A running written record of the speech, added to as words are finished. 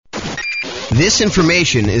This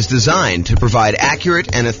information is designed to provide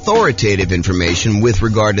accurate and authoritative information with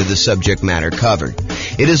regard to the subject matter covered.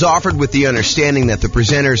 It is offered with the understanding that the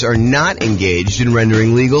presenters are not engaged in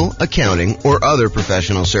rendering legal, accounting, or other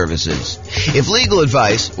professional services. If legal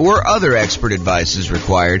advice or other expert advice is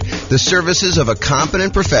required, the services of a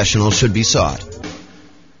competent professional should be sought.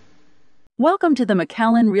 Welcome to the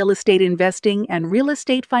McAllen Real Estate Investing and Real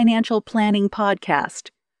Estate Financial Planning Podcast.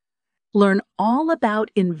 Learn all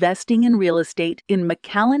about investing in real estate in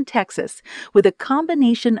McAllen, Texas, with a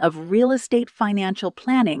combination of real estate financial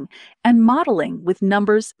planning and modeling with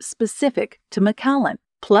numbers specific to McAllen,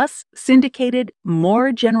 plus syndicated,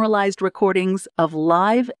 more generalized recordings of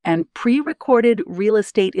live and pre-recorded real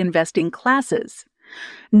estate investing classes.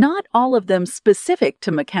 Not all of them specific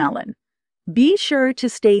to McAllen. Be sure to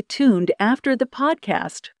stay tuned after the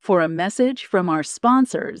podcast for a message from our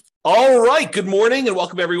sponsors. All right. Good morning and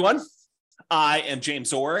welcome, everyone. I am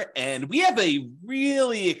James Orr, and we have a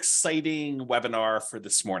really exciting webinar for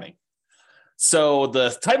this morning. So the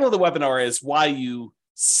title of the webinar is why you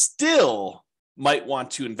still might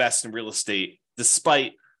want to invest in real estate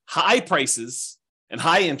despite high prices and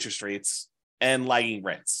high interest rates and lagging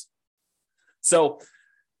rents. So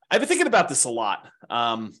I've been thinking about this a lot.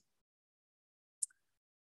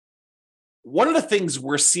 One of the things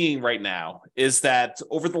we're seeing right now is that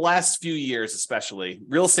over the last few years, especially,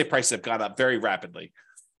 real estate prices have gone up very rapidly.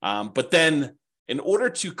 But then in order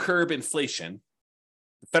to curb inflation,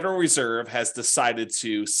 the Federal Reserve has decided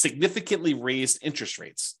to significantly raise interest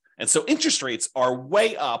rates. And so interest rates are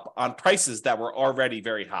way up on prices that were already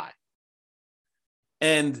very high.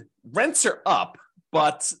 And rents are up,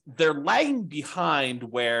 but they're lagging behind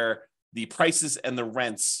where the prices and the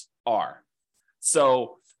rents are.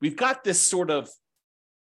 So we've got this sort of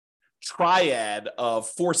triad of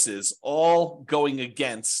forces all going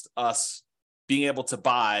against us being able to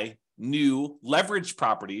buy new leveraged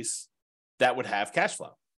properties that would have cash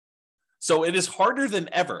flow. So it is harder than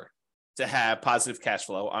ever to have positive cash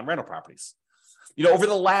flow on rental properties. You know, over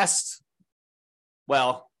the last,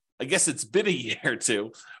 well, I guess it's been a year or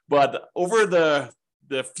two, but over the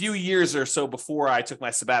few years or so before I took my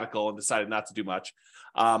sabbatical and decided not to do much,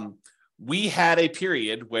 we had a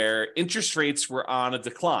period where interest rates were on a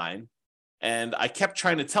decline, and I kept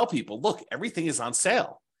trying to tell people, look, everything is on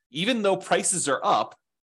sale. Even though prices are up,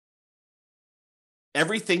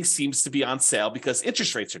 everything seems to be on sale because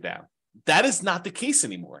interest rates are down. That is not the case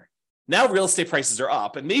anymore. Now real estate prices are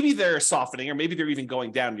up, and maybe they're softening, or maybe they're even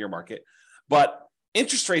going down in your market, but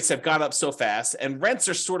interest rates have gone up so fast and rents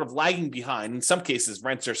are sort of lagging behind. In some cases,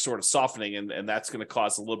 rents are sort of softening, and that's going to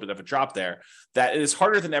cause a little bit of a drop there, that it is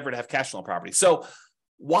harder than ever to have cash flow on property. So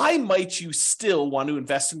why might you still want to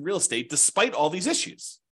invest in real estate despite all these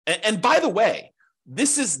issues? And by the way,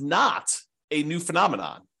 this is not a new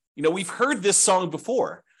phenomenon. You know, we've heard this song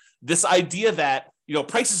before, this idea that, you know,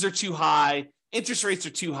 prices are too high, interest rates are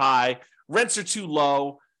too high, rents are too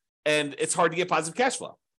low, and it's hard to get positive cash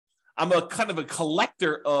flow. I'm a kind of a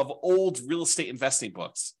collector of old real estate investing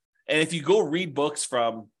books. And if you go read books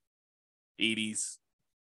from 80s,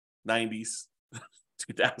 90s,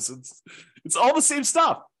 2000s, it's all the same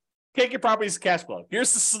stuff. Can't get properties to cash flow.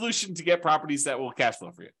 Here's the solution to get properties that will cash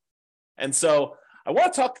flow for you. And so I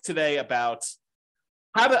want to talk today about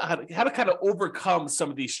how to kind of overcome some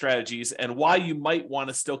of these strategies and why you might want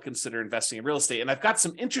to still consider investing in real estate. And I've got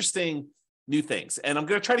some interesting new things. And I'm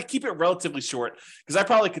going to try to keep it relatively short because I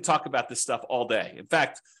probably could talk about this stuff all day. In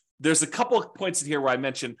fact, there's a couple of points in here where I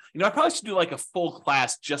mentioned, you know, I probably should do like a full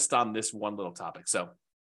class just on this one little topic. So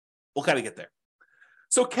we'll kind of get there.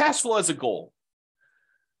 So cash flow as a goal.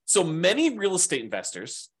 So many real estate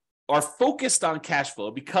investors are focused on cash flow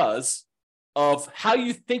because of how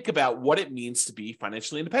you think about what it means to be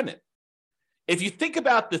financially independent. If you think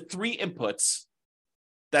about the three inputs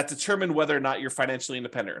that determine whether or not you're financially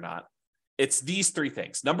independent or not, it's these three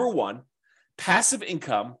things. Number one, passive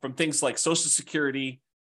income from things like Social Security,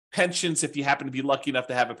 pensions, if you happen to be lucky enough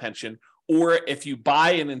to have a pension, or if you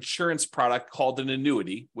buy an insurance product called an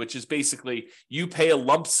annuity, which is basically you pay a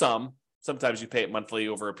lump sum. Sometimes you pay it monthly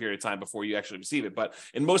over a period of time before you actually receive it. But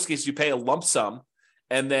in most cases, you pay a lump sum.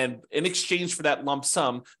 And then in exchange for that lump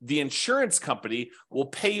sum, the insurance company will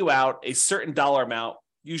pay you out a certain dollar amount,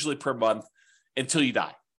 usually per month, until you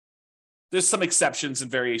die. There's some exceptions and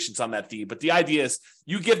variations on that fee, but the idea is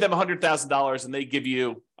you give them $100,000 and they give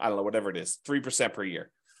you, I don't know, whatever it is, 3% per year.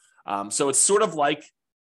 So it's sort of like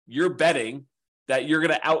you're betting that you're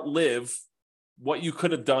going to outlive what you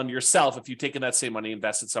could have done yourself if you'd taken that same money,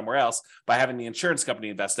 invested somewhere else by having the insurance company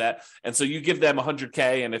invest that. And so you give them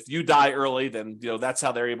 $100K, and if you die early, then that's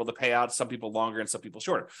how they're able to pay out. Some people longer and some people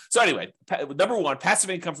shorter. So anyway, number one, passive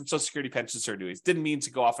income from Social Security, pensions, or annuities. Didn't mean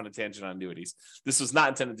to go off on a tangent on annuities. This was not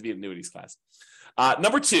intended to be an annuities class.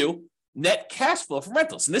 Number two, net cash flow from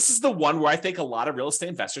rentals. And this is the one where I think a lot of real estate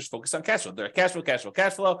investors focus on cash flow. They're cash flow, cash flow,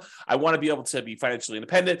 cash flow. I want to be able to be financially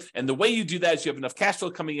independent. And the way you do that is you have enough cash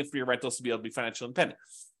flow coming in for your rentals to be able to be financially independent.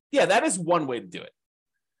 Yeah, that is one way to do it.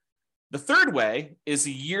 The third way is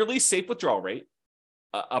a yearly safe withdrawal rate,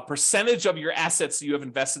 a percentage of your assets that you have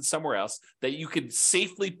invested somewhere else that you can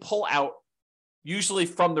safely pull out, usually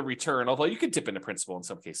from the return, although you can dip into principal in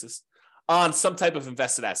some cases, on some type of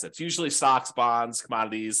invested assets, usually stocks, bonds,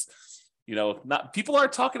 commodities. People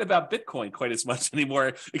aren't talking about Bitcoin quite as much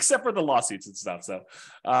anymore, except for the lawsuits and stuff. So,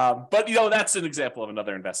 but that's an example of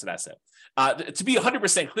another invested asset. To be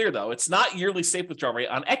 100% clear, though, it's not yearly safe withdrawal rate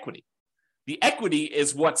on equity. The equity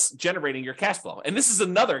is what's generating your cash flow. And this is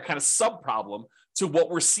another kind of sub problem to what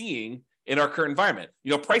we're seeing in our current environment.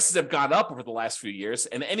 Prices have gone up over the last few years,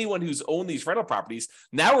 and anyone who's owned these rental properties,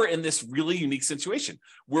 now we're in this really unique situation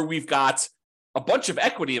where we've got a bunch of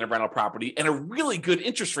equity in a rental property and a really good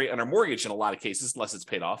interest rate on our mortgage in a lot of cases, unless it's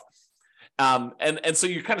paid off. And so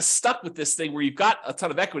you're kind of stuck with this thing where you've got a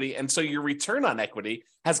ton of equity, and so your return on equity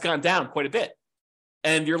has gone down quite a bit.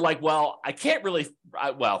 And you're like, well, I can't really,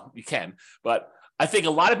 you can, but I think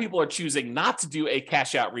a lot of people are choosing not to do a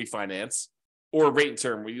cash out refinance or rate and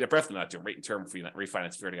term. You're definitely not doing rate and term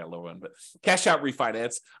refinance if you already got a low one, but cash out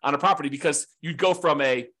refinance on a property, because you'd go from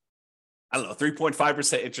a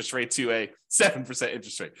 3.5% interest rate to a 7%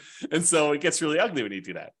 interest rate. And so it gets really ugly when you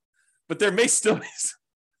do that. But there may still be,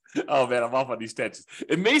 oh man, I'm off on these tangents.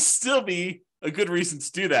 It may still be a good reason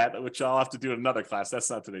to do that, which I'll have to do in another class. That's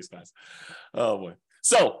not today's class. Oh boy.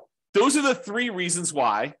 So those are the three reasons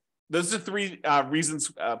why. Those are three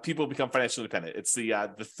reasons people become financially independent. It's the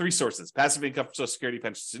three sources: passive income from Social Security,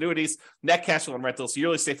 pensions, annuities, net cash flow on rentals,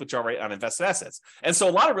 yearly safe withdrawal rate on invested assets. And so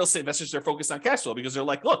a lot of real estate investors are focused on cash flow because they're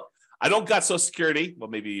like, look, I don't got Social Security. Well,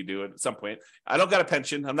 maybe you do it at some point. I don't got a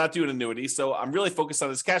pension. I'm not doing annuity. So I'm really focused on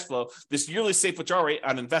this cash flow, this yearly safe withdrawal rate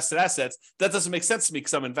on invested assets. That doesn't make sense to me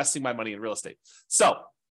because I'm investing my money in real estate. So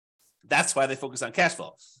that's why they focus on cash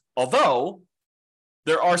flow. Although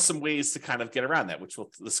there are some ways to kind of get around that, which we'll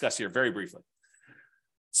discuss here very briefly.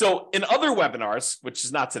 So in other webinars, which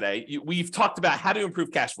is not today, we've talked about how to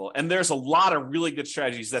improve cash flow. And there's a lot of really good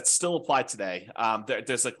strategies that still apply today.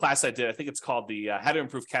 There's a class I did, I think it's called the How to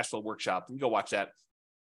Improve Cash Flow Workshop. You can go watch that.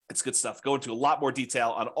 It's good stuff. Go into a lot more detail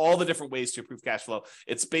on all the different ways to improve cash flow.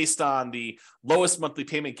 It's based on the lowest monthly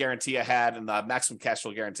payment guarantee I had and the maximum cash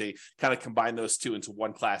flow guarantee, kind of combine those two into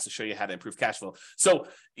one class to show you how to improve cash flow. So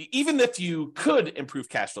even if you could improve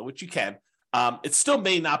cash flow, which you can, it still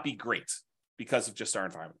may not be great because of just our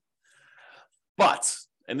environment. But,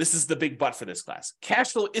 and this is the big but for this class,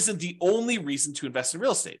 cash flow isn't the only reason to invest in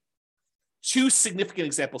real estate. Two significant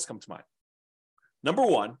examples come to mind. Number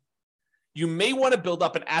one, you may want to build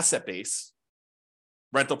up an asset base,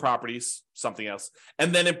 rental properties, something else,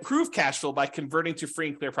 and then improve cash flow by converting to free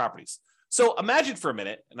and clear properties. So imagine for a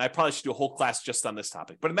minute, and I probably should do a whole class just on this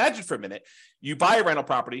topic, but imagine for a minute, you buy a rental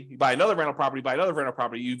property, you buy another rental property, buy another rental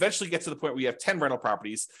property, you eventually get to the point where you have 10 rental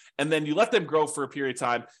properties, and then you let them grow for a period of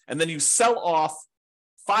time, and then you sell off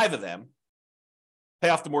 5 of them, pay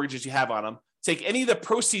off the mortgages you have on them, take any of the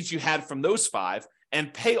proceeds you had from those 5,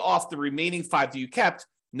 and pay off the remaining 5 that you kept.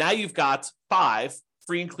 Now you've got 5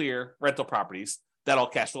 free and clear rental properties that all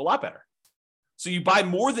cash flow a lot better. So you buy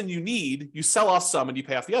more than you need, you sell off some, and you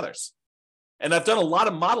pay off the others. And I've done a lot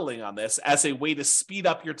of modeling on this as a way to speed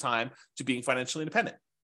up your time to being financially independent.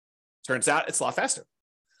 Turns out it's a lot faster.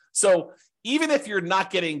 So even if you're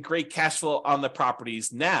not getting great cash flow on the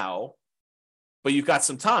properties now, but you've got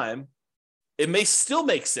some time, it may still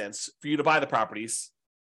make sense for you to buy the properties,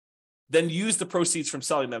 then use the proceeds from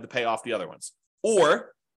selling them to pay off the other ones.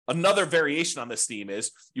 Or another variation on this theme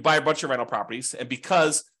is you buy a bunch of rental properties, and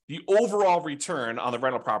because the overall return on the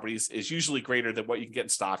rental properties is usually greater than what you can get in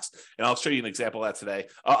stocks. And I'll show you an example of that today.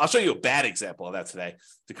 I'll show you a bad example of that today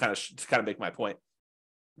to kind of make my point.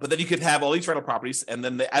 But then you could have all these rental properties, and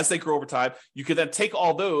then as they grow over time, you could then take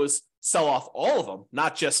all those, sell off all of them,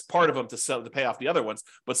 not just part of them to pay off the other ones,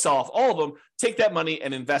 but sell off all of them, take that money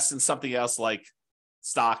and invest in something else like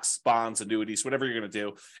stocks, bonds, annuities, whatever you're going to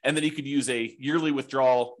do. And then you could use a yearly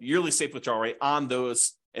safe withdrawal rate on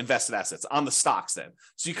those invested assets, on the stocks then.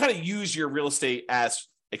 So you kind of use your real estate as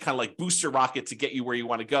a kind of like booster rocket to get you where you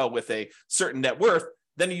want to go with a certain net worth.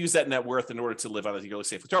 Then you use that net worth in order to live on a yearly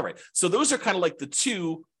safe withdrawal rate. So those are kind of like the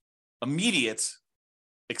two immediate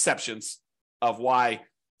exceptions of why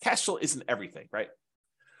cash flow isn't everything, right?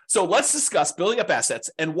 So let's discuss building up assets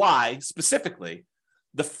and why specifically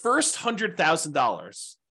the first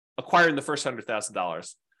 $100,000, acquiring the first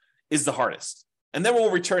 $100,000 is the hardest. And then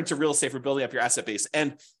we'll return to real estate for building up your asset base.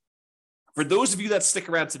 And for those of you that stick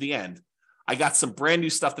around to the end, I got some brand new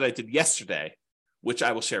stuff that I did yesterday, which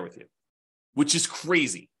I will share with you, which is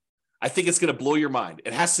crazy. I think it's going to blow your mind.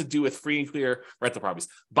 It has to do with free and clear rental properties,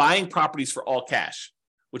 buying properties for all cash,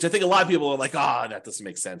 which I think a lot of people are like, that doesn't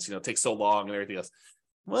make sense. It takes so long and everything else.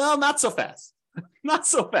 Well, not so fast. Not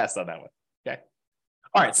so fast on that one. Okay.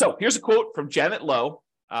 All right. So here's a quote from Janet Lowe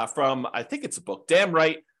from, I think it's a book, Damn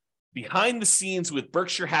Right, Behind the Scenes with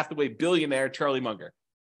Berkshire Hathaway billionaire Charlie Munger.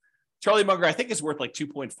 Charlie Munger, I think, is worth like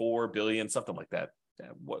 $2.4 billion, something like that.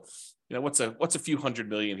 What's a few hundred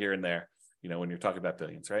million here and there, when you're talking about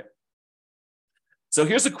billions, right? So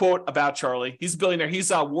here's a quote about Charlie. He's a billionaire.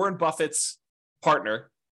 He's Warren Buffett's partner.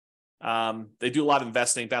 They do a lot of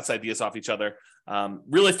investing, bounce ideas off each other.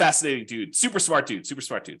 Really fascinating dude, super smart dude.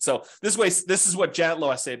 So this is what Janet Lowe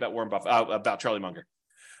has to say about Warren Buffett, about Charlie Munger.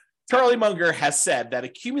 Charlie Munger has said that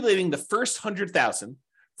accumulating the first 100,000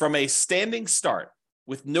 from a standing start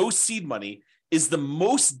with no seed money is the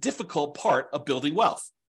most difficult part of building wealth.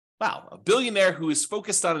 Wow, a billionaire who is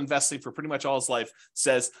focused on investing for pretty much all his life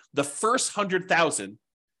says the first 100,000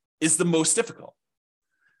 is the most difficult.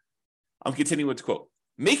 I'm continuing with the quote.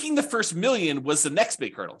 Making the first million was the next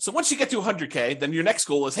big hurdle. So once you get to 100K, then your next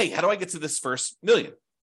goal is, hey, how do I get to this first million?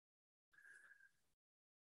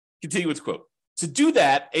 Continue with the quote. To do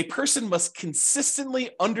that, a person must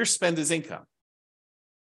consistently underspend his income.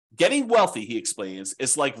 Getting wealthy, he explains,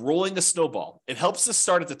 is like rolling a snowball. It helps to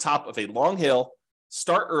start at the top of a long hill,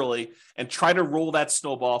 start early, and try to roll that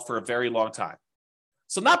snowball for a very long time.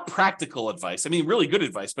 So not practical advice. I mean, really good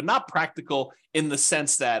advice, but not practical in the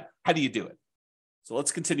sense that, how do you do it? So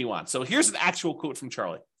let's continue on. So here's an actual quote from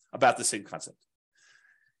Charlie about the same concept.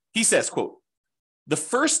 He says, quote, the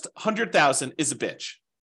first 100,000 is a bitch,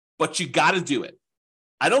 but you got to do it.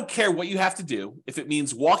 I don't care what you have to do. If it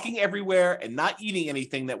means walking everywhere and not eating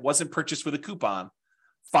anything that wasn't purchased with a coupon,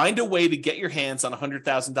 find a way to get your hands on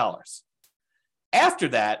 $100,000. After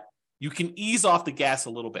that, you can ease off the gas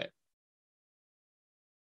a little bit.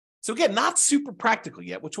 So again, not super practical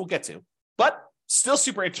yet, which we'll get to, but still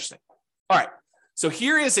super interesting. All right. So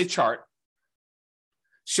here is a chart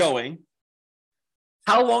showing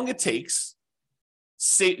how long it takes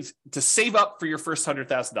to save up for your first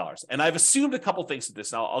 $100,000. And I've assumed a couple things with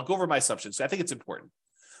this. Now I'll go over my assumptions. I think it's important.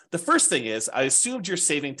 The first thing is I assumed you're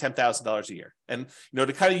saving $10,000 a year. And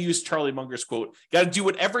to kind of use Charlie Munger's quote, you got to do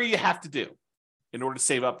whatever you have to do in order to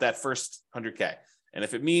save up that first 100K. And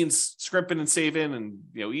if it means scrimping and saving and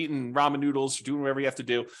eating ramen noodles, doing whatever you have to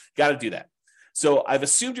do, got to do that. So I've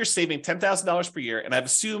assumed you're saving $10,000 per year, and I've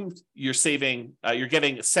assumed you're saving, you're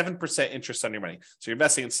getting 7% interest on your money. So you're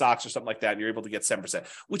investing in stocks or something like that, and you're able to get 7%,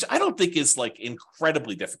 which I don't think is like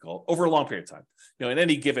incredibly difficult over a long period of time. In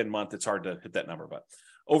any given month, it's hard to hit that number, but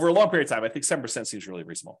over a long period of time, I think 7% seems really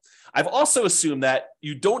reasonable. I've also assumed that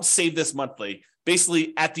you don't save this monthly.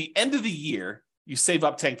 Basically, at the end of the year, you save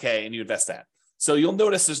up 10K and you invest that. So you'll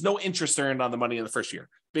notice there's no interest earned on the money in the first year.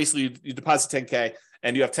 Basically, you deposit 10K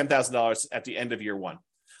and you have $10,000 at the end of year one.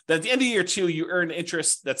 Then at the end of year two, you earn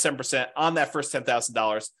interest that's 7% on that first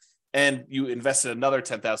 $10,000, and you invested another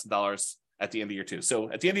 $10,000 at the end of year two. So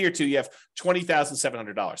at the end of year two, you have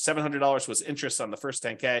 $20,700. $700 was interest on the first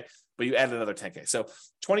 10K, but you added another 10K. So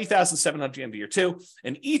 $20,700 at the end of year two.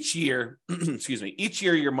 And each year, each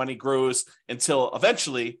year your money grows until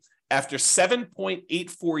eventually, after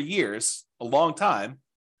 7.84 years, a long time,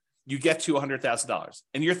 you get to $100,000.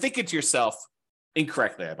 And you're thinking to yourself,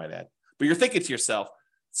 incorrectly, I might add, but you're thinking to yourself,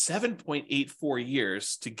 7.84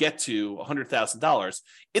 years to get to $100,000,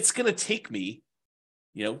 it's going to take me,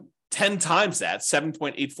 10 times that,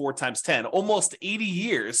 7.84 times 10, almost 80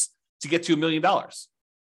 years to get to $1 million.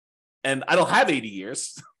 And I don't have 80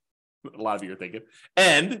 years. A lot of you are thinking.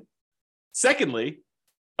 And secondly,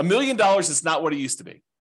 $1 million is not what it used to be.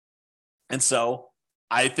 And so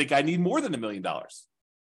I think I need more than $1 million.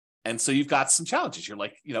 And so you've got some challenges. You're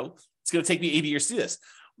like, it's going to take me 80 years to do this.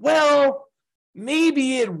 Well,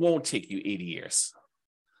 maybe it won't take you 80 years.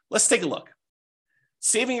 Let's take a look.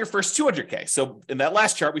 Saving your first 200K. So in that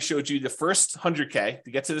last chart, we showed you the first 100K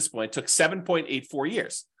to get to this point took 7.84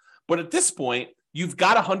 years. But at this point, you've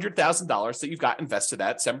got $100,000 that you've got invested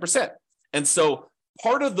at 7%. And so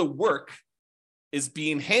part of the work is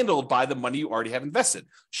being handled by the money you already have invested.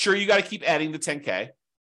 Sure, you got to keep adding the 10K,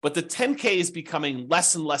 but the 10K is becoming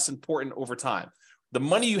less and less important over time. The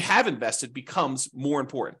money you have invested becomes more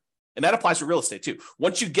important. And that applies for real estate too.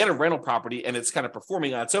 Once you get a rental property and it's kind of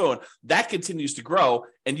performing on its own, that continues to grow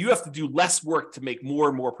and you have to do less work to make more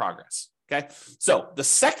and more progress. Okay. So the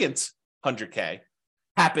second 100K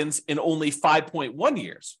happens in only 5.1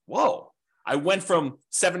 years. Whoa. I went from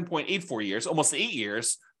 7.84 years, almost 8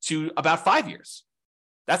 years, to about 5 years.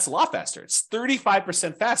 That's a lot faster. It's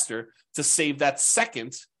 35% faster to save that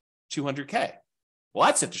second 200K. Well,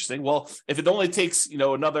 that's interesting. Well, if it only takes,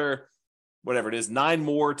 another, whatever it is, 9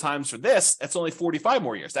 more times for this, that's only 45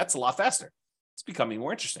 more years. That's a lot faster. It's becoming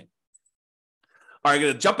more interesting. All right, I'm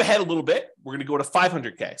going to jump ahead a little bit. We're going to go to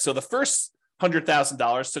 500K. So the first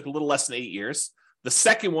 $100,000 took a little less than 8 years. The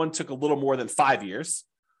second one took a little more than 5 years.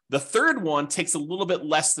 The third one takes a little bit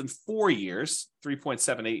less than 4 years,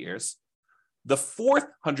 3.78 years. The fourth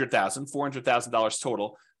 $400,000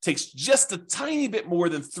 total, takes just a tiny bit more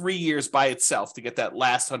than 3 years by itself to get that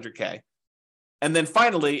last 100K. And then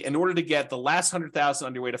finally, in order to get the last 100,000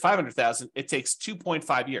 on your way to 500,000, it takes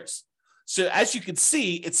 2.5 years. So as you can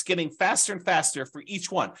see, it's getting faster and faster for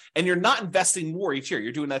each one. And you're not investing more each year.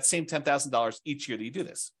 You're doing that same $10,000 each year that you do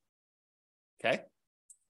this. Okay.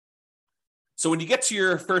 So when you get to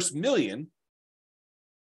your first million,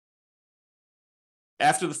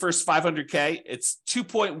 after the first 500K, it's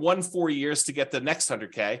 2.14 years to get the next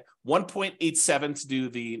 100K, 1.87 to do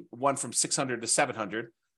the one from 600 to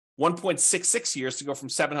 700, 1.66 years to go from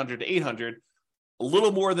 700 to 800, a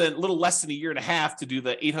little less than a year and a half to do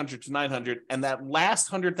the 800 to 900, and that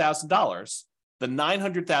last $100,000, the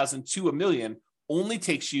 900,000 to a million, only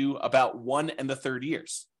takes you about 1 1/3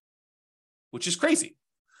 years, which is crazy.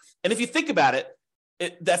 And if you think about it,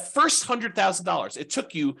 that first $100,000, it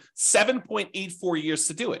took you 7.84 years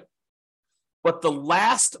to do it. But the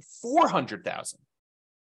last 400,000,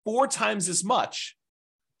 4 times as much,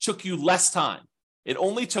 took you less time. It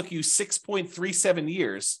only took you 6.37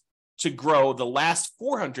 years to grow the last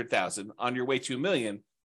 400,000 on your way to a million,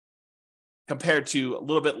 compared to a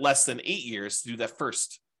little bit less than 8 years to do that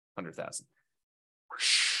first 100,000.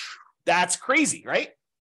 That's crazy, right?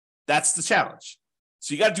 That's the challenge.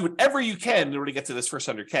 So you got to do whatever you can in order to get to this first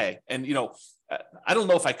 100K. And, I don't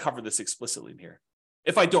know if I covered this explicitly in here.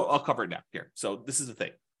 If I don't, I'll cover it now here. So this is the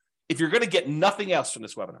thing. If you're going to get nothing else from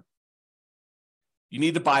this webinar, you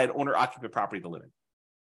need to buy an owner-occupant property to live in.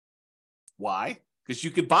 Why? Because you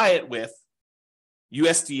could buy it with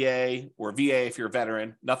USDA or VA if you're a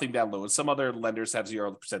veteran, nothing down loan. Some other lenders have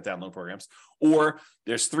 0% down loan programs, or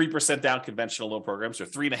there's 3% down conventional loan programs or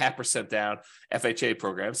 3.5% down FHA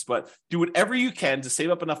programs. But do whatever you can to save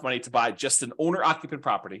up enough money to buy just an owner-occupant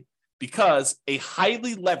property, because a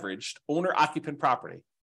highly leveraged owner-occupant property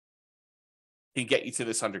can get you to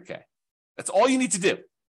this 100K. That's all you need to do.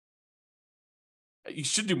 You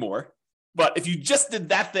should do more, but if you just did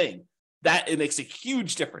that thing, it makes a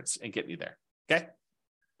huge difference in getting you there. Okay.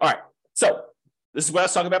 All right. So this is what I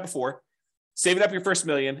was talking about before. Saving up your first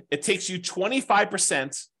million. It takes you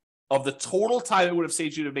 25% of the total time it would have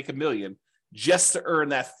saved you to make a million just to earn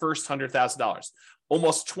that first $100,000.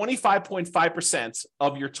 Almost 25.5%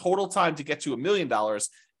 of your total time to get to $1 million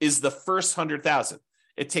is the first 100,000.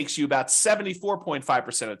 It takes you about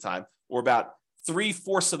 74.5% of the time, or about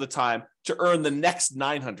 3/4 of the time, to earn the next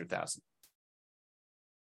 900,000.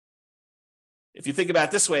 If you think about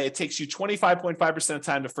it this way, it takes you 25.5% of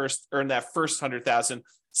time to earn that first 100,000,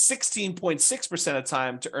 16.6% of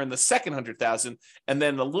time to earn the second 100,000, and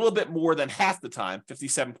then a little bit more than half the time,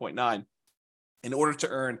 57.9, in order to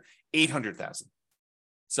earn 800,000.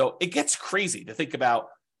 So it gets crazy to think about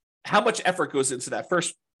how much effort goes into that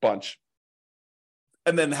first bunch,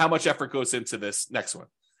 and then how much effort goes into this next one.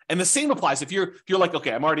 And the same applies if you're like,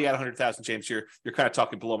 okay, I'm already at 100,000, James. You're kind of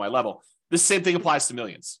talking below my level. This same thing applies to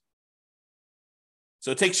millions. So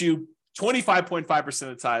it takes you 25.5%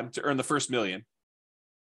 of the time to earn the first million,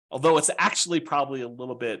 although it's actually probably a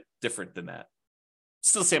little bit different than that.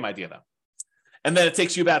 Still the same idea, though. And then it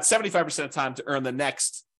takes you about 75% of the time to earn the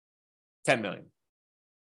next 10 million.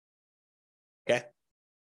 Okay?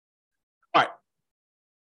 All right.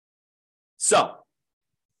 So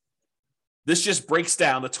this just breaks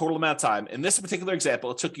down the total amount of time. In this particular example,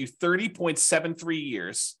 it took you 30.73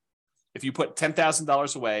 years if you put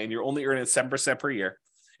 $10,000 away and you're only earning 7% per year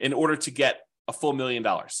in order to get a full $1 million.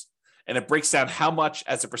 And it breaks down how much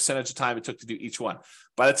as a percentage of time it took to do each one.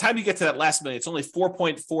 By the time you get to that last million, it's only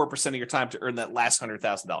 4.4% of your time to earn that last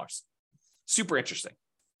 $100,000. Super interesting.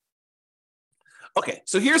 Okay,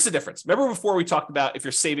 so here's the difference. Remember before we talked about if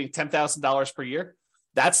you're saving $10,000 per year?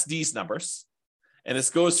 That's these numbers. And this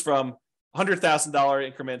goes from $100,000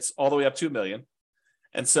 increments all the way up to $1 million.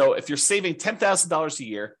 And so if you're saving $10,000 a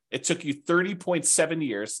year, it took you 30.7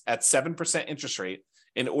 years at 7% interest rate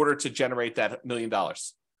in order to generate that $1 million.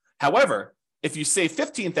 However, if you save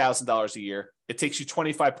 $15,000 a year, it takes you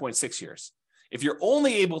 25.6 years. If you're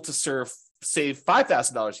only able to save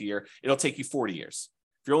 $5,000 a year, it'll take you 40 years.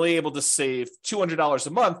 If you're only able to save $200 a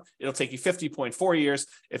month, it'll take you 50.4 years.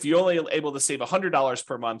 If you're only able to save $100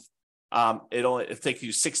 per month, it'll take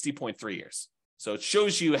you 60.3 years. So it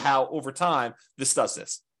shows you how over time this does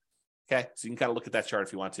this. Okay, so you can kind of look at that chart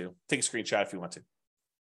if you want to. Take a screenshot if you want to.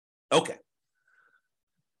 Okay.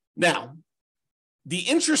 Now, the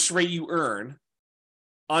interest rate you earn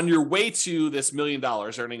on your way to this $1 million,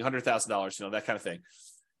 earning $100,000, that kind of thing,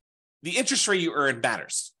 the interest rate you earn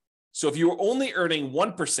matters. So if you were only earning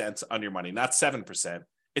 1% on your money, not 7%,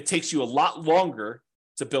 it takes you a lot longer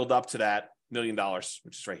to build up to that $1 million,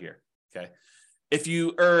 which is right here. Okay. If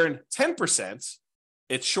you earn 10%,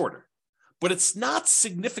 it's shorter, but it's not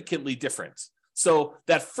significantly different. So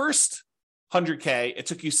that first 100K, it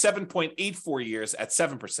took you 7.84 years at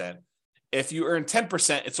 7%. If you earn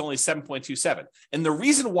 10%, it's only 7.27. And the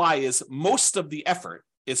reason why is most of the effort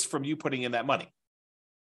is from you putting in that money.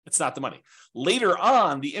 It's not the money. Later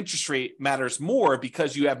on, the interest rate matters more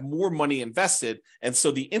because you have more money invested. And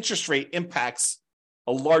so the interest rate impacts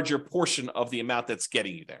a larger portion of the amount that's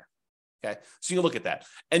getting you there. Okay. So you look at that.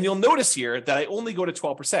 And you'll notice here that I only go to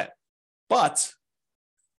 12%. But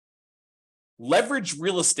leveraged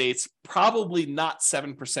real estate's probably not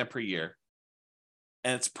 7% per year.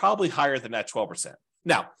 And it's probably higher than that 12%.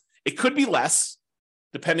 Now, it could be less,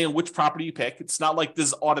 depending on which property you pick. It's not like this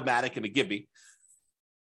is automatic and a give me.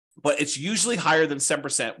 But it's usually higher than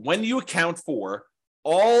 7% when you account for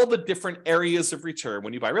all the different areas of return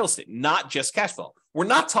when you buy real estate, not just cash flow. We're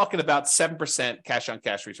not talking about 7% cash on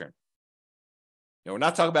cash return. We're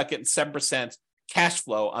not talking about getting 7% cash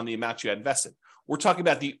flow on the amount you had invested. We're talking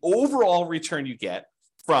about the overall return you get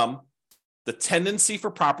from the tendency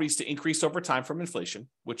for properties to increase over time from inflation,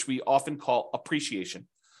 which we often call appreciation.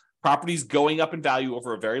 Properties going up in value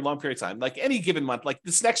over a very long period of time, like any given month, like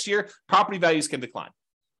this next year, property values can decline.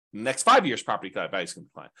 In the next 5 years, property values can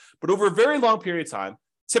decline. But over a very long period of time,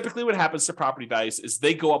 typically what happens to property values is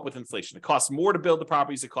they go up with inflation. It costs more to build the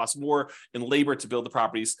properties. It costs more in labor to build the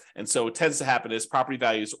properties. And so what tends to happen is property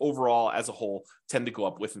values overall as a whole tend to go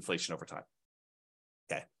up with inflation over time.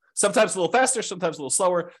 Okay. Sometimes a little faster, sometimes a little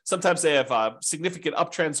slower. Sometimes they have significant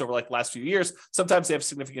uptrends over like the last few years. Sometimes they have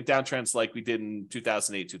significant downtrends like we did in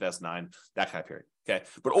 2008, 2009, that kind of period. Okay.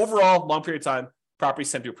 But overall, long period of time,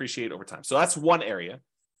 properties tend to appreciate over time. So that's one area.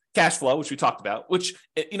 Cash flow, which we talked about, which,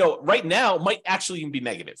 right now might actually even be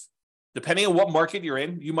negative. Depending on what market you're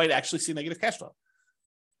in, you might actually see negative cash flow.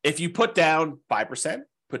 If you put down 5%,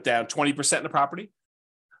 put down 20% in a property,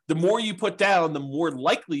 the more you put down, the more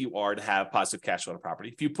likely you are to have positive cash flow on a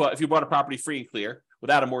property. If you bought a property free and clear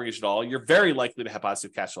without a mortgage at all, you're very likely to have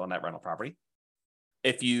positive cash flow on that rental property.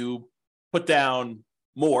 If you put down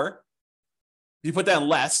more, if you put down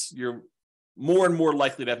less, you're more and more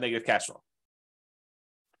likely to have negative cash flow.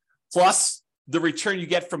 Plus the return you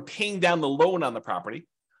get from paying down the loan on the property.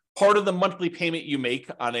 Part of the monthly payment you make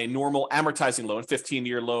on a normal amortizing loan,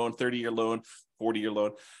 15-year loan, 30-year loan, 40-year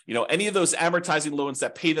loan, any of those amortizing loans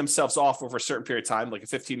that pay themselves off over a certain period of time, like a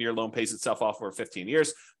 15-year loan pays itself off over 15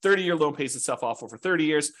 years, 30-year loan pays itself off over 30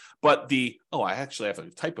 years. But I actually have a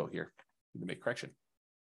typo here. I need to make a correction.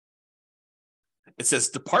 It says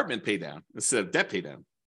department pay down instead of debt pay down.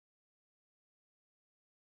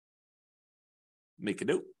 Make a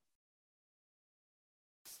note.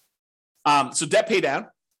 So debt pay down,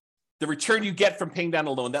 the return you get from paying down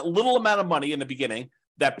a loan, that little amount of money in the beginning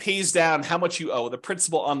that pays down how much you owe, the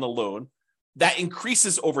principal on the loan, that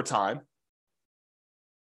increases over time.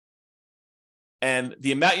 And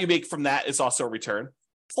the amount you make from that is also a return.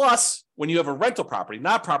 Plus, when you have a rental property,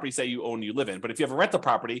 not properties that you own, you live in, but if you have a rental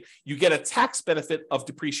property, you get a tax benefit of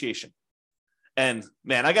depreciation. And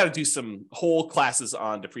man, I got to do some whole classes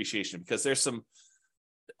on depreciation because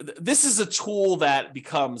this is a tool that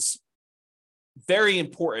becomes very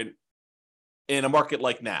important in a market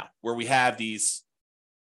like now, where we have these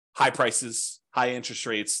high prices, high interest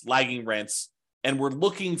rates, lagging rents, and we're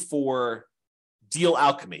looking for deal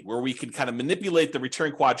alchemy, where we can kind of manipulate the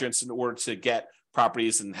return quadrants in order to get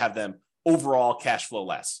properties and have them overall cash flow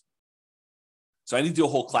less. So I need to do a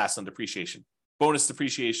whole class on depreciation, bonus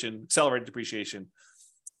depreciation, accelerated depreciation,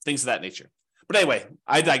 things of that nature. But anyway,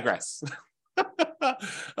 I digress.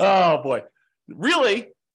 Oh boy. Really,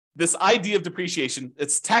 this idea of depreciation,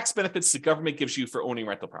 it's tax benefits the government gives you for owning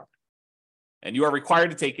rental property. And you are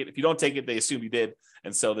required to take it. If you don't take it, they assume you did.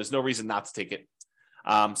 And so there's no reason not to take it.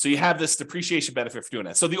 So you have this depreciation benefit for doing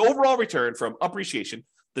that. So the overall return from appreciation,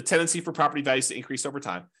 the tendency for property values to increase over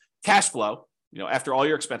time, cash flow, after all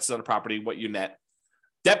your expenses on a property, what you net,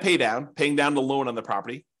 debt pay down, paying down the loan on the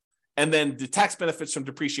property, and then the tax benefits from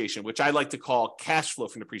depreciation, which I like to call cash flow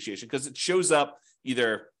from depreciation, because it shows up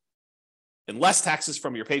either in less taxes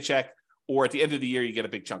from your paycheck, or at the end of the year, you get a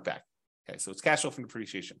big chunk back. Okay, so it's cash flow from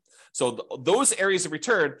depreciation. So those areas of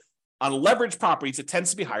return on leveraged properties, it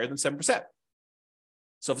tends to be higher than 7%.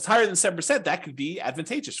 So if it's higher than 7%, that could be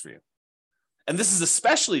advantageous for you. And this is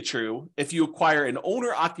especially true if you acquire an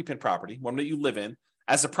owner-occupant property, one that you live in,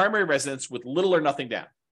 as a primary residence with little or nothing down.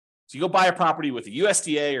 So you go buy a property with a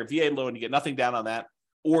USDA or VA loan, you get nothing down on that,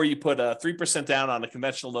 or you put a 3% down on a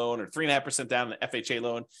conventional loan, or 3.5% down on an FHA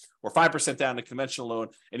loan, or 5% down on a conventional loan,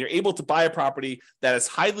 and you're able to buy a property that is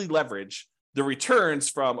highly leveraged. The returns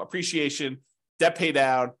from appreciation, debt pay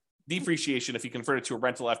down, depreciation, if you convert it to a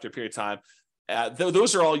rental after a period of time,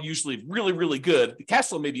 those are all usually really, really good. The cash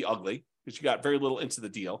flow may be ugly because you got very little into the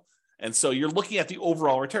deal. And so you're looking at the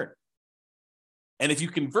overall return. And if you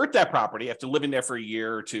convert that property after living there for a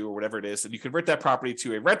year or two or whatever it is, and you convert that property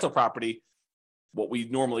to a rental property, what we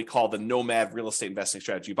normally call the nomad real estate investing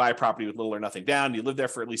strategy. You buy a property with little or nothing down, you live there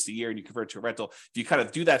for at least a year, and you convert to a rental. If you kind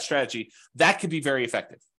of do that strategy, that could be very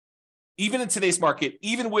effective. Even in today's market,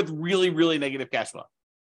 even with really, really negative cash flow.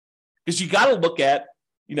 Because you got to look at,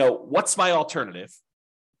 what's my alternative?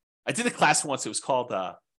 I did a class once, it was called,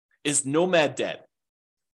 Is Nomad Dead?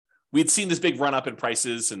 We had seen this big run up in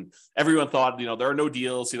prices, and everyone thought, there are no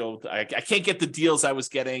deals. I can't get the deals I was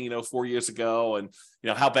getting, 4 years ago, and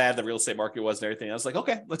how bad the real estate market was and everything. I was like,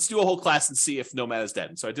 okay, let's do a whole class and see if Nomad is dead.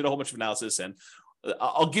 And so I did a whole bunch of analysis, and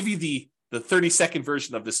I'll give you the 30-second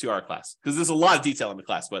version of this 2-hour class, because there's a lot of detail in the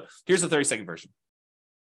class, but here's the 30-second version.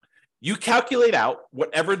 You calculate out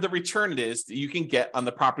whatever the return it is that you can get on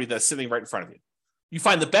the property that's sitting right in front of you. You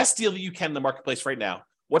find the best deal that you can in the marketplace right now.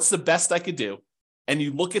 What's the best I could do? And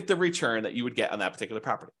you look at the return that you would get on that particular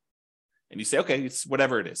property. And you say, okay, it's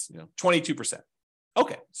whatever it is, 22%.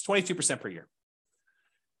 Okay, it's 22% per year.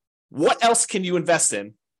 What else can you invest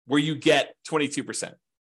in where you get 22%?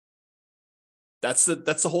 That's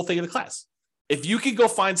the whole thing of the class. If you can go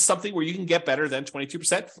find something where you can get better than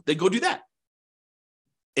 22%, then go do that.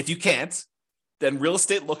 If you can't, then real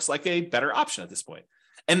estate looks like a better option at this point.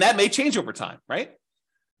 And that may change over time, right?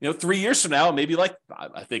 3 years from now, maybe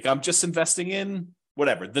I think I'm just investing in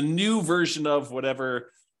whatever, the new version of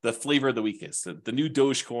whatever the flavor of the week is, the new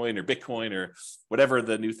Dogecoin or Bitcoin or whatever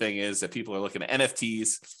the new thing is that people are looking at,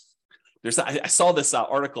 NFTs. I saw this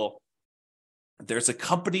article. There's a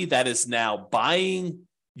company that is now buying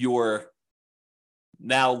your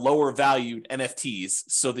now lower valued NFTs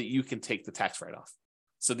so that you can take the tax write-off,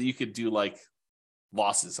 so that you could do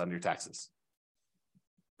losses on your taxes,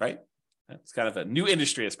 right? It's kind of a new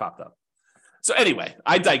industry that's popped up. So anyway,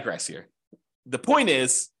 I digress here. The point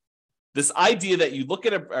is this idea that you look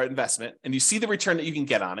at an investment and you see the return that you can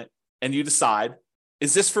get on it, and you decide,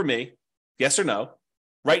 is this for me? Yes or no?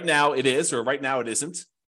 Right now it is, or right now it isn't.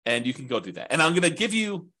 And you can go do that. And I'm going to give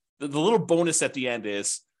you the little bonus at the end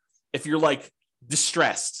is, if you're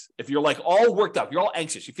distressed, if you're all worked up, you're all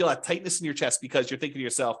anxious, you feel that tightness in your chest because you're thinking to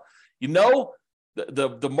yourself,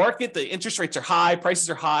 the market, the interest rates are high, prices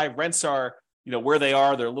are high, rents are, where they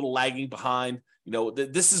are, they're a little lagging behind.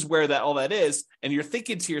 This is where all that is. And you're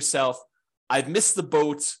thinking to yourself, I've missed the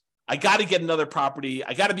boat. I got to get another property.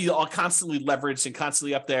 I got to be all constantly leveraged and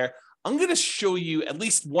constantly up there. I'm going to show you at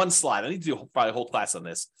least one slide. I need to do probably a whole class on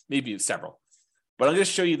this, maybe several, but I'm going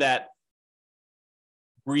to show you that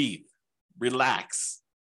breathe, relax.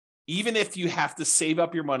 Even if you have to save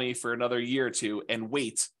up your money for another year or two and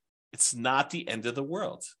wait, it's not the end of the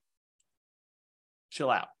world. Chill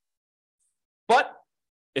out. But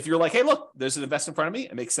if you're like, hey, look, there's an investment in front of me,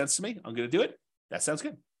 it makes sense to me, I'm going to do it, that sounds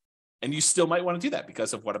good. And you still might want to do that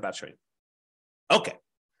because of what I'm about to show you. Okay.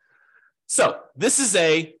 So this is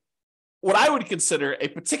what I would consider a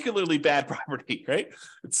particularly bad property, right?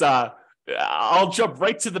 It's I'll jump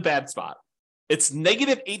right to the bad spot. It's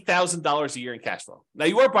negative $8,000 a year in cash flow. Now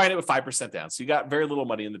you are buying it with 5% down, so you got very little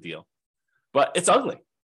money in the deal, but it's ugly.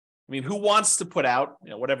 I mean, who wants to put out,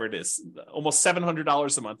 whatever it is, almost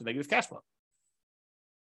 $700 a month in negative cash flow?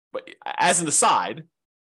 But as an aside,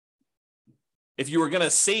 if you were going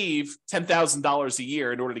to save $10,000 a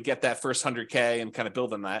year in order to get that first 100K and kind of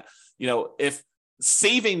build on that, if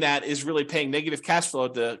saving that is really paying negative cash flow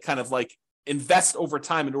to kind of invest over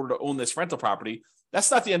time in order to own this rental property,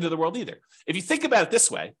 that's not the end of the world either. If you think about it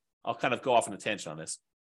this way, I'll kind of go off on a tangent on this.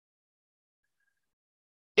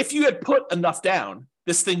 If you had put enough down,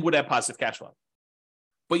 this thing would have positive cash flow.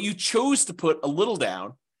 But you chose to put a little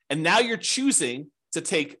down, and now you're choosing to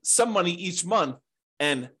take some money each month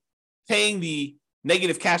and paying the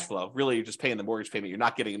negative cash flow. Really, you're just paying the mortgage payment. You're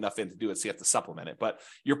not getting enough in to do it, so you have to supplement it. But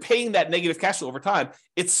you're paying that negative cash flow over time.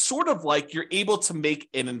 It's sort of like you're able to make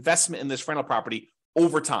an investment in this rental property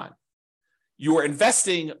over time. You are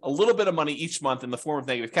investing a little bit of money each month in the form of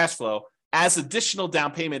negative cash flow as additional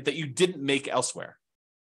down payment that you didn't make elsewhere.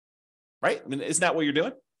 Right? I mean, isn't that what you're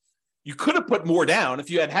doing? You could have put more down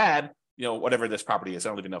if you had, whatever this property is. I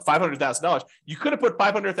don't even know, $500,000. You could have put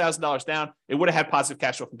 $500,000 down. It would have had positive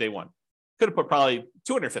cash flow from day one. Could have put probably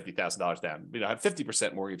 $250,000 down. Had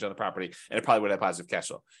 50% mortgage on the property, and it probably would have positive cash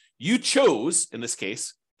flow. You chose, in this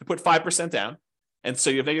case, to put 5% down, and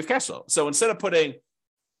so you have negative cash flow. So instead of putting,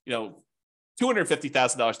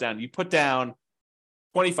 $250,000 down, you put down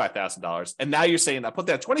 $25,000, and now you're saying, I'll put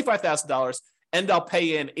down $25,000, and I'll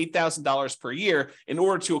pay in $8,000 per year in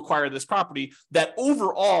order to acquire this property that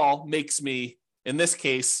overall makes me, in this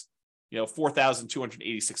case,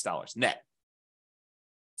 $4,286 net.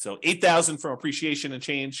 So $8,000 from appreciation and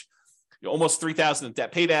change, almost $3,000 in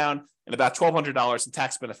debt pay down, and about $1,200 in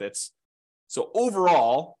tax benefits. So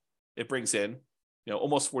overall, it brings in,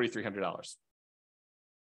 almost $4,300.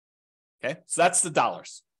 Okay, so that's the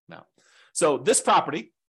dollars now. So this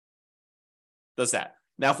property does that.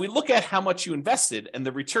 Now, if we look at how much you invested and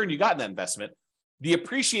the return you got in that investment, the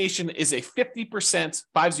appreciation is a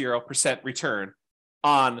 50% return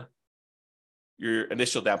on your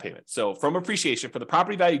initial down payment. So from appreciation, for the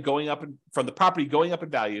property value going up, in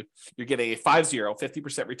value, you're getting a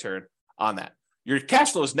 50% return on that. Your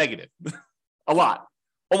cash flow is negative, a lot,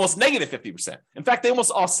 almost negative 50%. In fact, they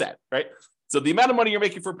almost offset, right? So the amount of money you're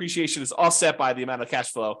making for appreciation is offset by the amount of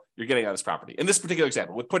cash flow you're getting on this property. In this particular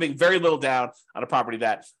example, with putting very little down on a property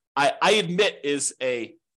that I admit is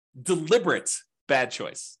a deliberate bad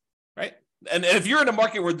choice, right? And if you're in a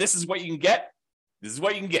market where this is what you can get,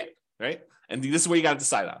 right? And this is what you got to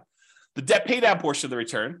decide on. The debt pay down portion of the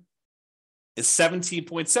return is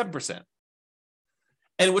 17.7%.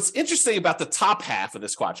 And what's interesting about the top half of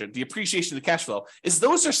this quadrant, the appreciation of the cash flow, is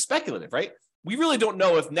those are speculative, right? We really don't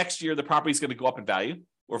know if next year the property is going to go up in value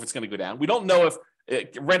or if it's going to go down. We don't know if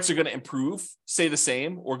rents are going to improve, stay the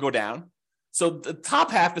same, or go down. So the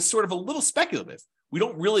top half is sort of a little speculative. We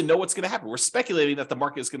don't really know what's going to happen. We're speculating that the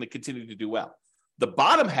market is going to continue to do well. The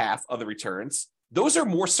bottom half of the returns, those are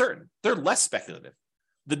more certain. They're less speculative.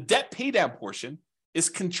 The debt pay down portion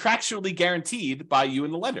is contractually guaranteed by you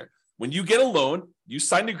and the lender. When you get a loan, you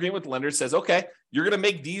sign an agreement with the lender that says, okay, you're going to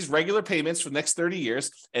make these regular payments for the next 30 years.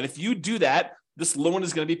 And if you do that, this loan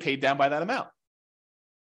is going to be paid down by that amount.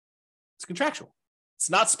 It's contractual. It's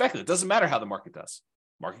not speculative. It doesn't matter how the market does.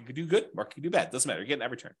 Market could do good, market could do bad. It doesn't matter. You're getting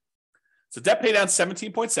that return. So debt pay down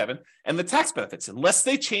 17.7, and the tax benefits, unless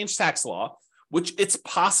they change tax law, which it's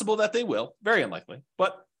possible that they will, very unlikely,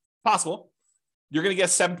 but possible, you're going to get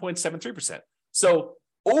 7.73%. So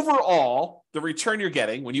overall, the return you're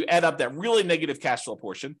getting when you add up that really negative cash flow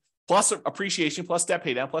portion, plus appreciation, plus debt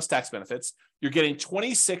pay down, plus tax benefits, you're getting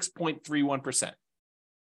 26.31%.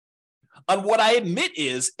 On what I admit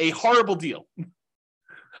is a horrible deal.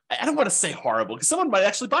 I don't want to say horrible because someone might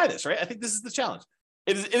actually buy this, right? I think this is the challenge.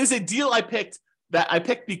 It is a deal I picked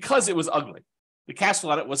because it was ugly. The cash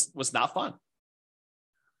flow on it was not fun.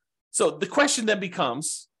 So the question then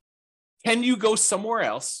becomes, can you go somewhere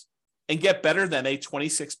else and get better than a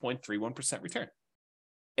 26.31% return?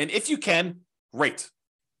 And if you can, great.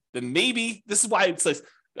 Then maybe this is why it says,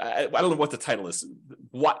 I don't know what the title is,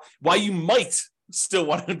 why you might still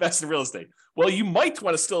want to invest in real estate. Well, you might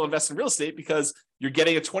want to still invest in real estate because you're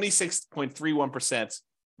getting a 26.31%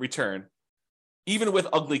 return, even with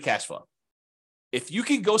ugly cash flow. If you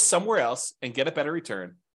can go somewhere else and get a better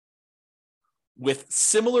return with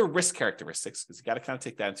similar risk characteristics, because you got to kind of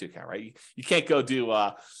take that into account, right? You can't go do,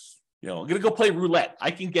 I'm going to go play roulette.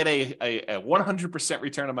 I can get a 100%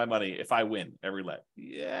 return on my money if I win at roulette.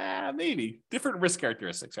 Yeah, maybe. Different risk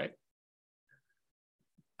characteristics, right?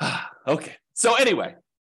 Okay. So anyway,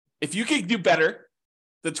 if you can do better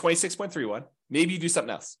than 26.31, maybe you do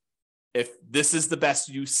something else. If this is the best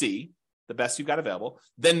you see, the best you've got available,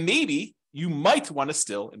 then maybe you might want to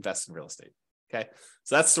still invest in real estate. Okay.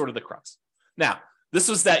 So that's sort of the crux. Now, this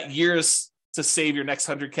was that years to save your next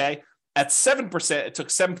 100K. At 7%, it took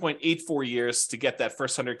 7.84 years to get that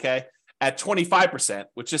first 100K. At 25%,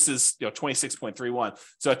 which this is 26.31.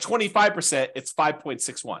 So at 25%, it's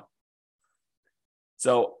 5.61.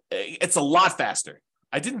 So it's a lot faster.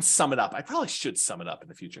 I didn't sum it up. I probably should sum it up in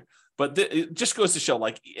the future. But it just goes to show,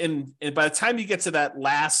 like, by the time you get to that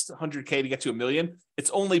last 100K to get to $1 million, it's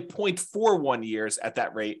only 0.41 years at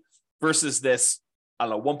that rate versus this, I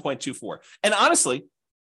don't know, 1.24. And honestly,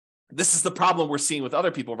 this is the problem we're seeing with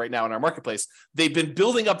other people right now in our marketplace. They've been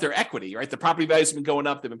building up their equity, right? The property values have been going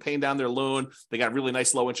up. They've been paying down their loan. They got really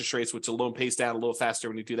nice low interest rates, which the loan pays down a little faster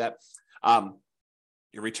when you do that.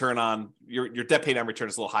 Your return on your debt pay down return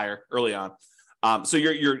is a little higher early on. So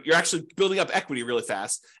you're actually building up equity really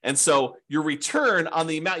fast. And so your return on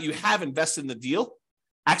the amount you have invested in the deal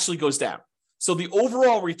actually goes down. So the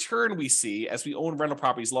overall return we see as we own rental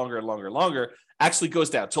properties longer and longer and longer actually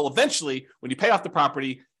goes down till eventually when you pay off the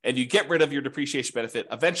property and you get rid of your depreciation benefit,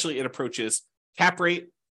 eventually it approaches cap rate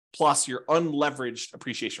plus your unleveraged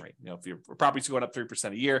appreciation rate. If your property's going up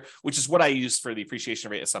 3% a year, which is what I use for the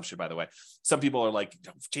appreciation rate assumption, by the way. Some people are like,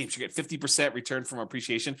 James, you get 50% return from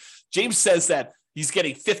appreciation. James says that he's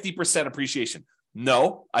getting 50% appreciation.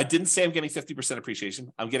 No, I didn't say I'm getting 50%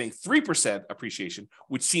 appreciation. I'm getting 3% appreciation,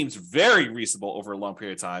 which seems very reasonable over a long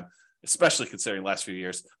period of time, especially considering the last few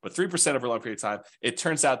years. But 3% over a long period of time, it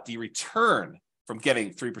turns out the return from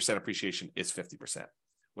getting 3% appreciation is 50%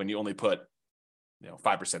 when you only put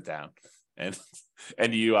 5% down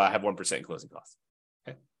and you have 1% in closing costs.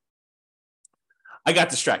 Okay. I got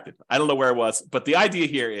distracted. I don't know where it was, but the idea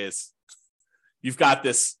here is you've got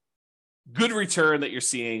this good return that you're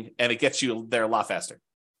seeing and it gets you there a lot faster.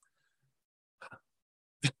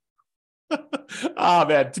 Oh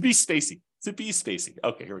man, to be spacey.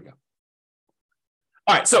 Okay, here we go.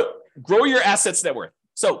 All right, so grow your assets net worth.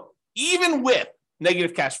 So even with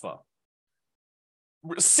negative cash flow,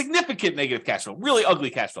 significant negative cash flow, really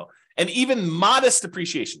ugly cash flow, and even modest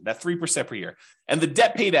depreciation, that 3% per year, and the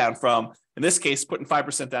debt pay down from, in this case, putting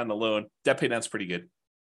 5% down the loan, debt pay down is pretty good.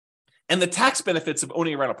 And the tax benefits of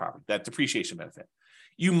owning a rental property, that depreciation benefit,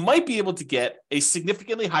 you might be able to get a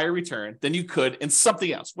significantly higher return than you could in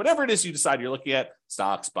something else. Whatever it is you decide you're looking at,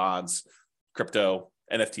 stocks, bonds, crypto,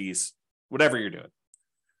 NFTs, whatever you're doing.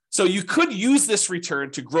 So you could use this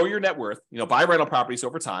return to grow your net worth, buy rental properties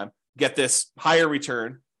over time, get this higher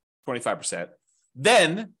return, 25%.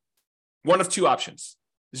 Then one of two options.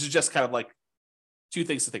 This is just kind of like two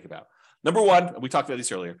things to think about. Number one, and we talked about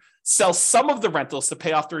these earlier, sell some of the rentals to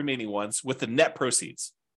pay off the remaining ones with the net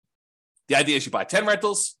proceeds. The idea is you buy 10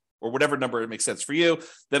 rentals or whatever number makes sense for you.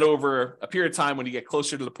 Then over a period of time, when you get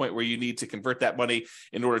closer to the point where you need to convert that money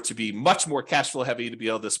in order to be much more cash flow heavy, to be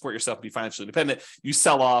able to support yourself and be financially independent, you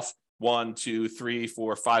sell off 1, 2, 3,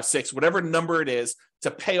 4, 5, 6, whatever number it is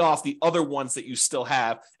to pay off the other ones that you still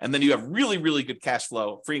have. And then you have really, really good cash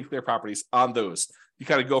flow, free and clear properties on those. You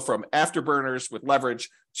kind of go from afterburners with leverage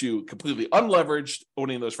to completely unleveraged,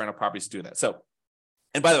 owning those rental properties to do that. So,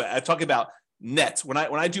 and by the way, I'm talking about net. When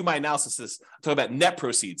I do my analysis, I'm talking about net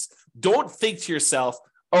proceeds. Don't think to yourself,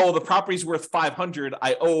 oh, the property's worth 500,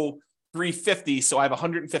 I owe 350, so I have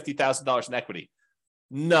 $150,000 in equity.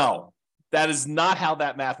 No. That is not how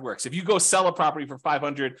that math works. If you go sell a property for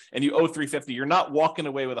 500 and you owe 350, you're not walking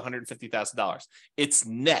away with $150,000. It's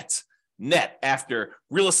net after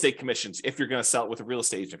real estate commissions. If you're going to sell it with a real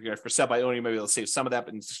estate agent, if you're going to sell by owning, maybe they'll save some of that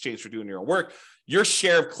in exchange for doing your own work. Your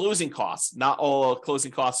share of closing costs, not all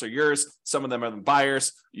closing costs are yours. Some of them are the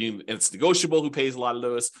buyers. And it's negotiable who pays a lot of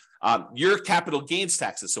those. Your capital gains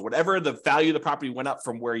taxes. So whatever the value of the property went up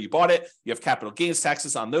from where you bought it, you have capital gains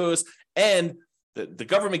taxes on those. And the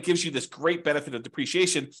government gives you this great benefit of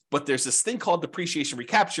depreciation, but there's this thing called depreciation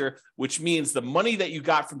recapture, which means the money that you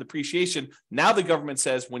got from depreciation, now the government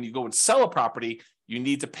says when you go and sell a property, you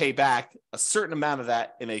need to pay back a certain amount of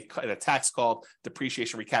that in a tax called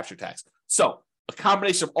depreciation recapture tax. So a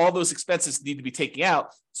combination of all those expenses need to be taken out.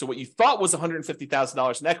 So what you thought was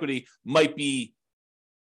 $150,000 in equity might be,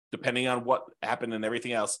 depending on what happened and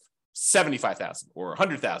everything else, $75,000 or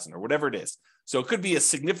 $100,000 or whatever it is. So it could be a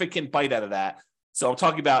significant bite out of that. So I'm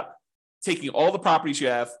talking about taking all the properties you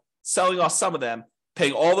have, selling off some of them,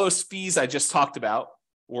 paying all those fees I just talked about,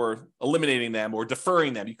 or eliminating them or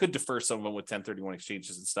deferring them. You could defer some of them with 1031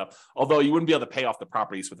 exchanges and stuff, although you wouldn't be able to pay off the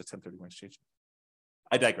properties with a 1031 exchange.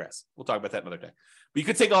 I digress. We'll talk about that another day. But you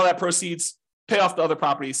could take all that proceeds, pay off the other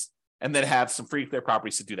properties, and then have some free clear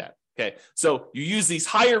properties to do that. Okay. So you use these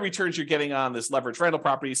higher returns you're getting on this leveraged rental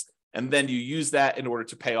properties, and then you use that in order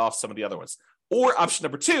to pay off some of the other ones. Or option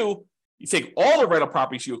number two, you take all the rental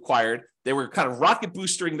properties you acquired, they were kind of rocket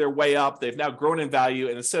boostering their way up. They've now grown in value.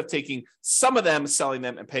 And instead of taking some of them, selling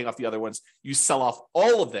them and paying off the other ones, you sell off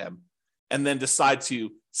all of them and then decide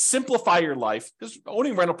to simplify your life, because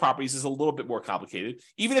owning rental properties is a little bit more complicated.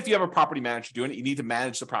 Even if you have a property manager doing it, you need to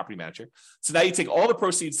manage the property manager. So now you take all the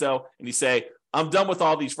proceeds though, and you say, I'm done with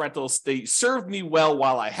all these rentals. They served me well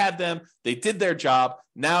while I had them. They did their job.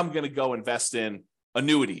 Now I'm going to go invest in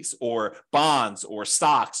annuities or bonds or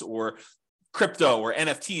stocks or crypto or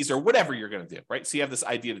NFTs or whatever you're going to do, right? So you have this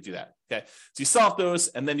idea to do that, okay? So you sell off those,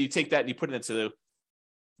 and then you take that and you put it into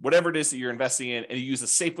whatever it is that you're investing in, and you use a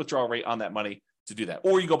safe withdrawal rate on that money to do that.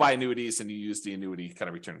 Or you go buy annuities and you use the annuity kind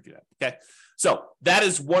of return to do that. Okay. So that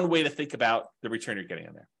is one way to think about the return you're getting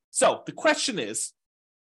on there. So the question is,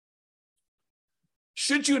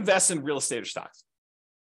 should you invest in real estate or stocks?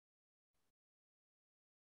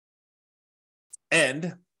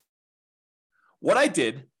 And what I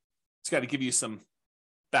did, it's got to give you some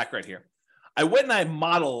background here. I went and I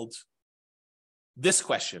modeled this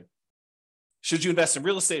question. Should you invest in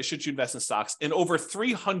real estate or should you invest in stocks in over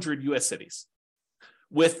 300 US cities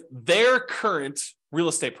with their current real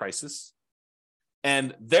estate prices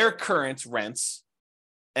and their current rents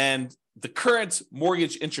and the current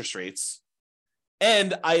mortgage interest rates.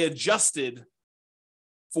 And I adjusted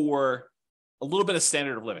for a little bit of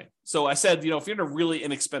standard of living. So I said, if you're in a really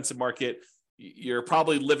inexpensive market, you're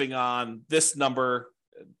probably living on this number,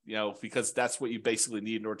 because that's what you basically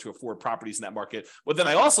need in order to afford properties in that market. But then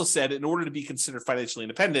I also said, in order to be considered financially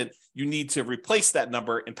independent, you need to replace that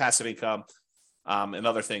number in passive income and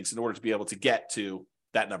other things in order to be able to get to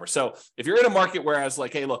that number. So if you're in a market where I was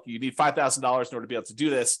like, hey, look, you need $5,000 in order to be able to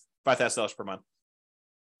do this, $5,000 per month,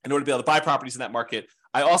 in order to be able to buy properties in that market,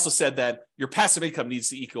 I also said that your passive income needs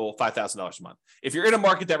to equal $5,000 a month. If you're in a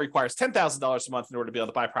market that requires $10,000 a month in order to be able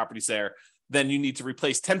to buy properties there, then you need to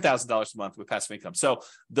replace $10,000 a month with passive income. So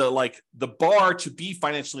the bar to be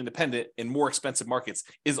financially independent in more expensive markets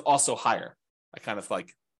is also higher. I kind of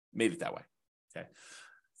made it that way. Okay.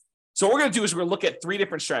 So what we're going to do is we're going to look at 3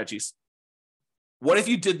 different strategies. What if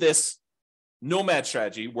you did this nomad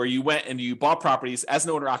strategy where you went and you bought properties as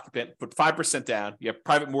an owner occupant, put 5% down. You have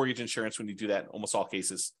private mortgage insurance when you do that in almost all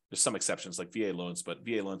cases. There's some exceptions like VA loans, but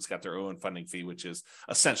VA loans got their own funding fee, which is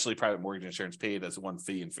essentially private mortgage insurance paid as one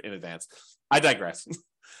fee in advance. I digress.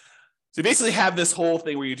 So you basically have this whole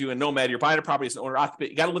thing where you do a nomad, you're buying a property as an owner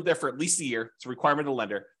occupant. You got to live there for at least a year. It's a requirement of the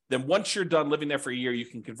lender. Then once you're done living there for a year, you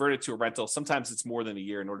can convert it to a rental. Sometimes it's more than a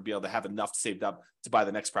year in order to be able to have enough saved up to buy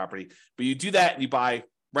the next property. But you do that and you buy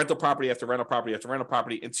rental property after rental property after rental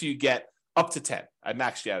property until you get up to 10. I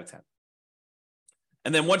maxed you out of 10.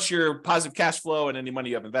 And then once your positive cash flow and any money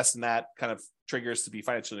you have invested in that kind of triggers to be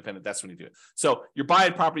financially independent, that's when you do it. So you're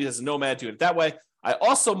buying property as a nomad, doing it that way. I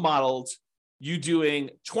also modeled you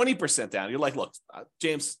doing 20% down. You're like, look,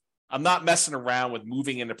 James, I'm not messing around with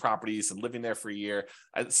moving into properties and living there for a year.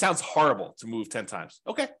 It sounds horrible to move 10 times.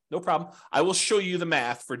 Okay, no problem. I will show you the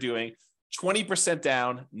math for doing 20%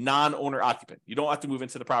 down, non-owner occupant. You don't have to move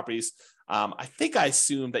into the properties. I think I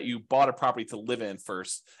assumed that you bought a property to live in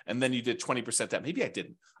first, and then you did 20% down. Maybe I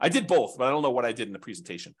didn't. I did both, but I don't know what I did in the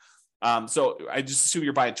presentation. So I just assume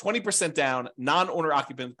you're buying 20% down, non-owner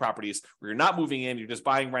occupant properties where you're not moving in, you're just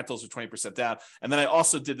buying rentals with 20% down. And then I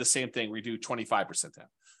also did the same thing where you do 25% down.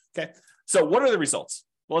 Okay. So what are the results?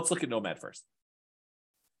 Well, let's look at Nomad first.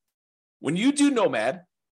 When you do Nomad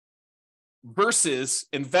versus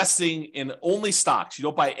investing in only stocks, you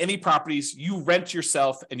don't buy any properties, you rent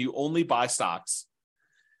yourself and you only buy stocks.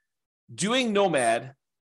 Doing Nomad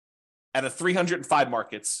at a 305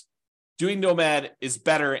 markets, doing Nomad is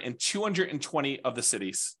better in 220 of the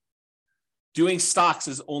cities. Doing stocks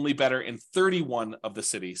is only better in 31 of the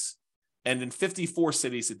cities. And in 54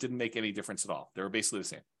 cities, it didn't make any difference at all. They were basically the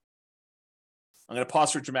same. I'm going to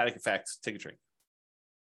pause for dramatic effect. Take a drink.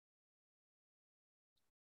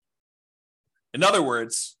 In other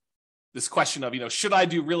words, this question of, should I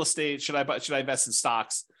do real estate? Should I invest in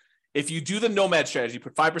stocks? If you do the Nomad strategy,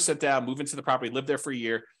 put 5% down, move into the property, live there for a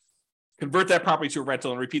year, convert that property to a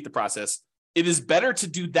rental and repeat the process, it is better to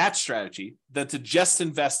do that strategy than to just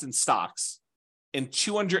invest in stocks in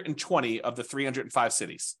 220 of the 305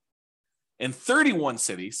 cities. In 31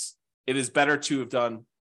 cities, it is better to have done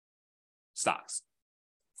stocks.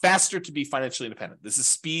 Faster to be financially independent. This is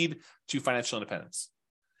speed to financial independence.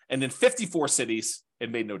 And in 54 cities,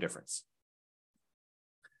 it made no difference.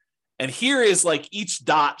 And here is each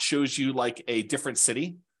dot shows you a different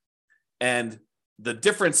city. And the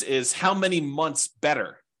difference is how many months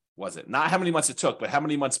better was it? Not how many months it took, but how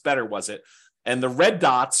many months better was it? And the red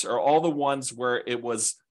dots are all the ones where it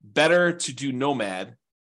was better to do Nomad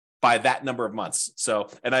by that number of months. So,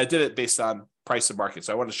 and I did it based on price of market.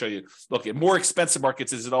 So I want to show you, look, in more expensive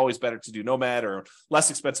markets, is it always better to do Nomad, or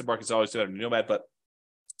less expensive markets always better to do Nomad? But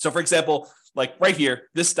so for example, right here,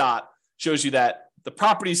 this dot shows you that the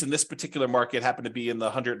properties in this particular market happen to be in the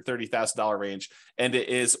 $130,000 range. And it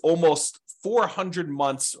is almost 400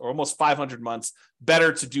 months or almost 500 months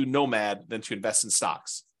better to do Nomad than to invest in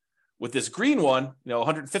stocks. With this green one,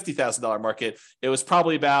 $150,000 market, it was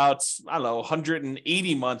probably about,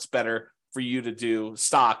 180 months better for you to do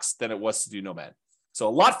stocks than it was to do Nomad. So a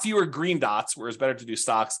lot fewer green dots, where it's better to do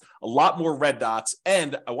stocks, a lot more red dots.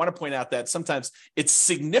 And I want to point out that sometimes it's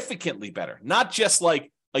significantly better, not just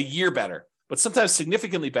like a year better, but sometimes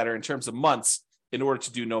significantly better in terms of months in order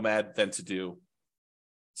to do Nomad than to do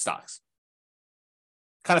stocks.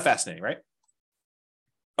 Kind of fascinating, right?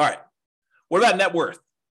 All right. What about net worth?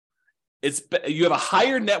 You have a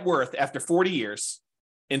higher net worth after 40 years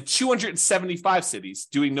in 275 cities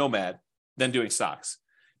doing Nomad than doing stocks.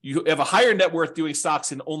 You have a higher net worth doing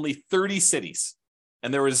stocks in only 30 cities.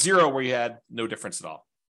 And there was 0 where you had no difference at all.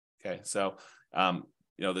 Okay. So,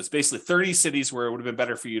 there's basically 30 cities where it would have been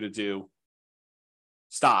better for you to do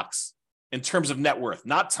stocks in terms of net worth,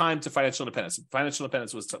 not time to financial independence. Financial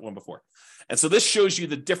independence was one before. And so this shows you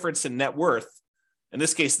the difference in net worth. In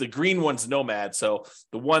this case, the green one's Nomad. So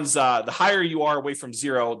the ones, the higher you are away from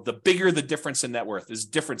 0, the bigger the difference in net worth is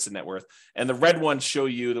difference in net worth. And the red ones show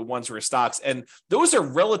you the ones where stocks, and those are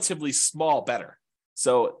relatively small better.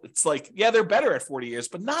 So it's like, yeah, they're better at 40 years,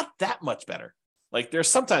 but not that much better. Like there's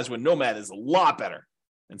sometimes when Nomad is a lot better.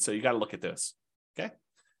 And so you got to look at this. Okay.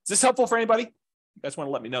 Is this helpful for anybody? You guys want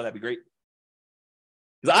to let me know? That'd be great.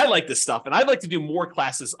 Because I like this stuff and I'd like to do more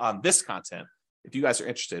classes on this content if you guys are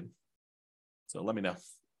interested. So let me know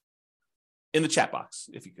in the chat box,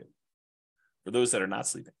 if you could, for those that are not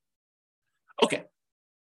sleeping. Okay.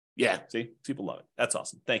 Yeah. See, people love it. That's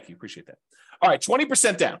awesome. Thank you. Appreciate that. All right.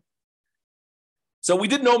 20% down. So we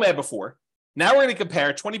did Nomad before. Now we're going to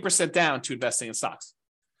compare 20% down to investing in stocks.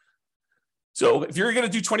 So if you're going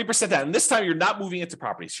to do 20% down, and this time you're not moving into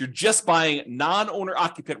properties, you're just buying non-owner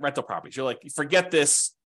occupant rental properties. You're like, forget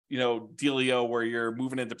this, dealio where you're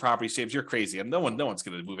moving into properties, James, you're crazy. And no one's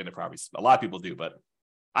going to move into properties. A lot of people do, but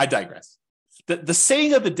I digress. The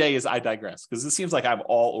saying of the day is I digress, because it seems like I'm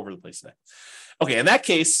all over the place today. Okay. In that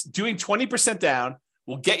case, doing 20% down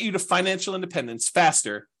will get you to financial independence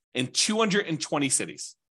faster in 220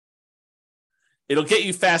 cities. It'll get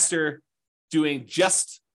you faster doing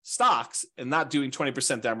just stocks and not doing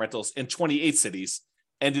 20% down rentals in 28 cities.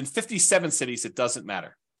 And in 57 cities, it doesn't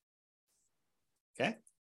matter. Okay.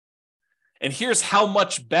 And here's how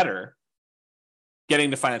much better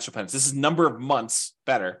getting to financial independence. This is number of months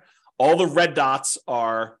better. All the red dots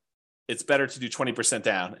are, it's better to do 20%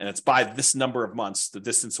 down, and it's by this number of months, the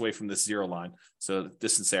distance away from this 0 line. So the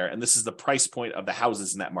distance there. And this is the price point of the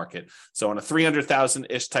houses in that market. So on a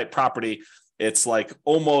 300,000-ish type property, it's like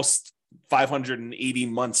almost 580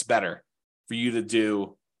 months better for you to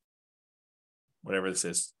do whatever this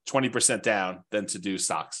is, 20% down than to do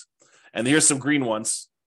stocks. And here's some green ones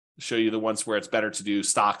to show you the ones where it's better to do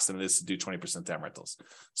stocks than it is to do 20% down rentals.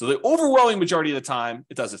 So the overwhelming majority of the time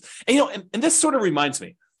it does this. And and this sort of reminds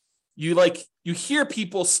me, you hear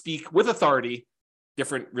people speak with authority,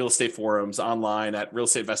 different real estate forums, online, at real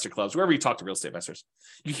estate investor clubs, wherever you talk to real estate investors.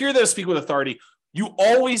 You hear them speak with authority. You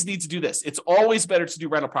always need to do this. It's always better to do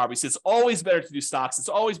rental properties. It's always better to do stocks. It's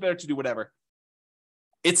always better to do whatever.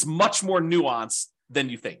 It's much more nuanced than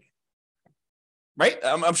you think, right?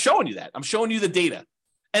 I'm showing you that. I'm showing you the data.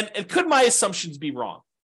 And could my assumptions be wrong?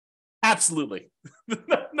 Absolutely.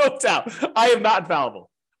 No doubt. I am not infallible.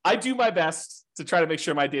 I do my best to try to make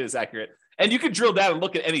sure my data is accurate. And you can drill down and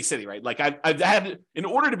look at any city, right? Like I've had, in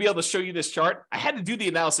order to be able to show you this chart, I had to do the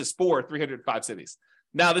analysis for 305 cities.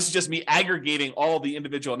 Now, this is just me aggregating all the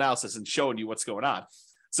individual analysis and showing you what's going on.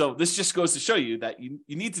 So this just goes to show you that you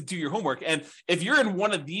need to do your homework. And if you're in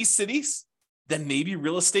one of these cities, then maybe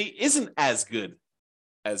real estate isn't as good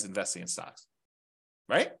as investing in stocks,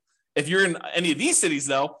 right? If you're in any of these cities,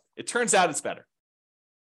 though, it turns out it's better.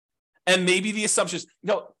 And maybe the assumptions,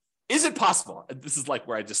 is it possible? This is like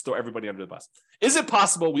where I just throw everybody under the bus. Is it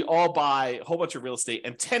possible we all buy a whole bunch of real estate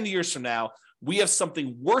and 10 years from now, we have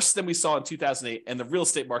something worse than we saw in 2008 and the real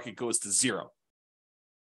estate market goes to 0?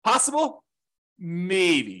 Possible?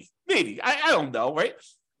 Maybe. I don't know, right?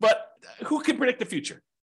 But who can predict the future?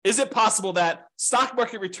 Is it possible that stock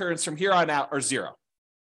market returns from here on out are 0?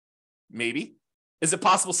 Maybe. Is it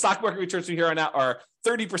possible stock market returns from here on out are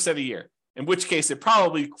 30% a year? In which case it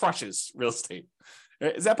probably crushes real estate.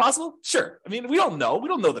 Is that possible? Sure. I mean, we don't know. We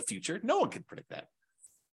don't know the future. No one can predict that.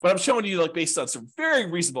 But I'm showing you based on some very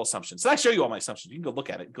reasonable assumptions. So I show you all my assumptions. You can go look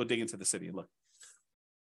at it, go dig into the city and look.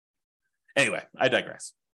 Anyway, I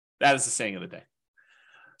digress. That is the saying of the day.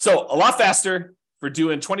 So a lot faster for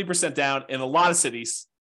doing 20% down in a lot of cities,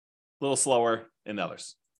 a little slower in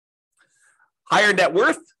others. Higher net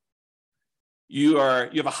worth. You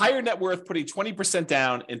have a higher net worth putting 20%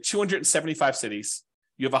 down in 275 cities.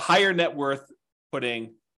 You have a higher net worth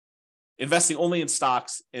investing only in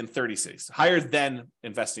stocks in 30 cities, higher than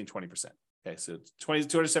investing 20%. Okay, so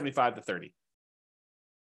 275 to 30.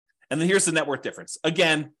 And then here's the net worth difference.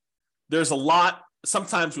 Again, there's a lot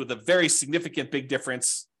sometimes with a very significant big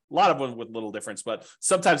difference, a lot of them with little difference, but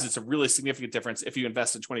sometimes it's a really significant difference if you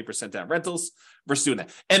invest in 20% down rentals versus doing that.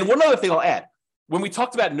 And one other thing I'll add, when we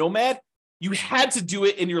talked about Nomad, you had to do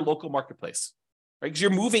it in your local marketplace, right? Because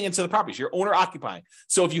you're moving into the properties, you're owner occupying.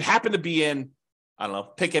 So if you happen to be in, I don't know,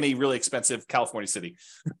 pick any really expensive California city,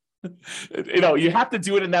 you have to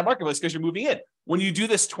do it in that marketplace because you're moving in. When you do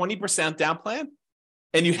this 20% down plan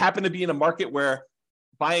and you happen to be in a market where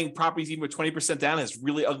buying properties even with 20% down has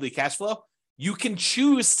really ugly cash flow, you can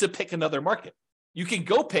choose to pick another market. You can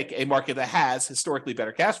go pick a market that has historically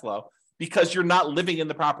better cash flow because you're not living in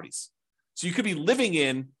the properties. So you could be living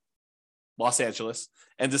in Los Angeles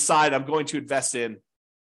and decide I'm going to invest in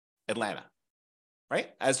Atlanta,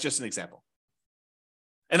 right? As just an example.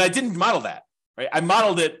 And I didn't model that, right? I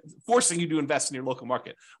modeled it forcing you to invest in your local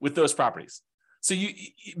market with those properties. So you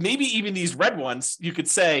maybe even these red ones, you could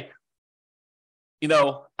say,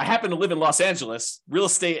 I happen to live in Los Angeles. Real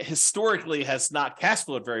estate historically has not cash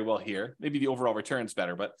flowed very well here. Maybe the overall return's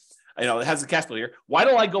better, but it has a cash flow here. Why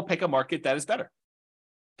don't I go pick a market that is better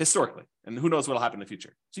historically? And who knows what will happen in the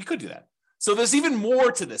future. So you could do that. So there's even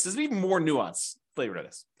more to this. There's even more nuance flavor to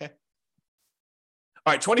this. Okay.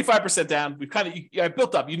 All right, 25% down. We've I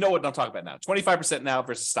built up. You know what I'm talking about now. 25% now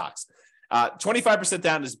versus stocks. 25%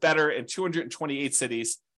 down is better in 228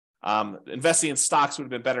 cities. Investing in stocks would have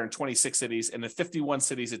been better in 26 cities, and in 51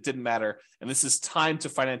 cities, it didn't matter. And this is time to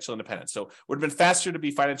financial independence. So it would have been faster to be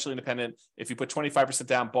financially independent if you put 25%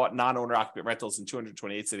 down, bought non-owner occupant rentals in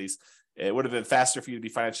 228 cities. It would have been faster for you to be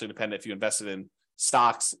financially independent if you invested in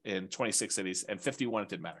stocks in 26 cities, and 51, it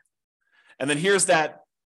didn't matter. And then here's that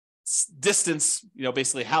distance,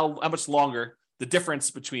 basically how much longer the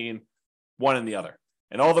difference between one and the other.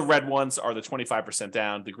 And all the red ones are the 25%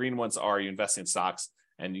 down. The green ones are you invest in stocks.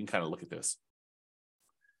 And you can kind of look at this.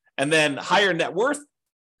 And then higher net worth.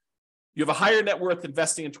 You have a higher net worth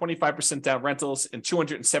investing in 25% down rentals in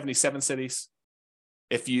 277 cities.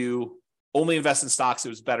 If you only invest in stocks, it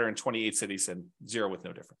was better in 28 cities and 0 with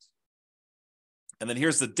no difference. And then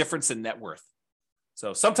here's the difference in net worth.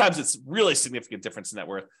 So sometimes it's really significant difference in net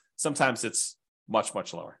worth. Sometimes it's much,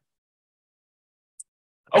 much lower.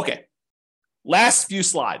 Okay. Last few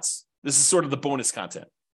slides. This is sort of the bonus content.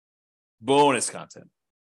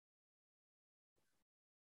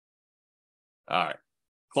 All right.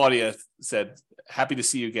 Claudia said, happy to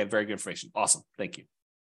see you again. Very good information. Awesome. Thank you.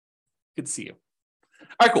 Good to see you.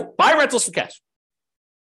 All right, cool. Buy rentals for cash.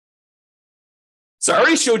 So I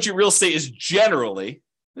already showed you real estate is generally,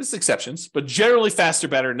 there's exceptions, but generally faster,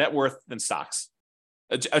 better net worth than stocks.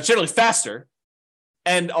 Generally faster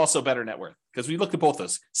and also better net worth, because we looked at both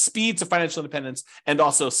those, speed to financial independence and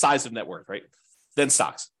also size of net worth, right? Than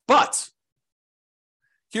stocks. But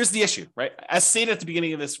here's the issue, right? As stated at the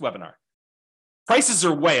beginning of this webinar, prices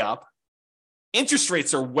are way up, interest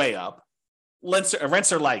rates are way up,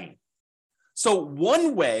 rents are lagging. So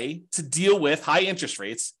one way to deal with high interest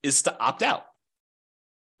rates is to opt out.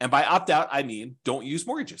 And by opt out, I mean don't use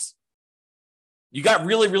mortgages. You got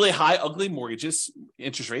really, really high, ugly mortgages,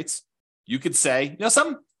 interest rates. You could say,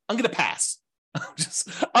 something, I'm going to pass.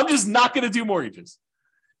 I'm just not going to do mortgages.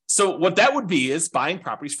 So what that would be is buying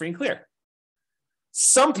properties free and clear.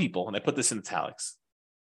 Some people, and I put this in italics,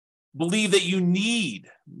 believe that you need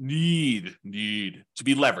to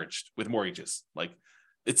be leveraged with mortgages. Like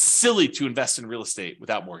it's silly to invest in real estate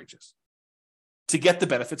without mortgages to get the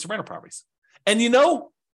benefits of rental properties. And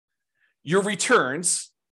your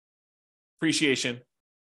returns, appreciation,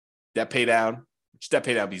 debt pay down, which debt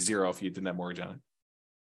pay down would be 0 if you didn't have mortgage on it,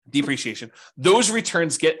 depreciation, those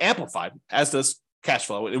returns get amplified, as does cash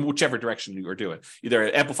flow in whichever direction you are doing,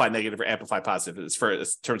 either amplify negative or amplify positive as far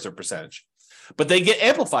as terms of percentage. But they get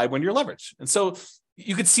amplified when you're leveraged. And so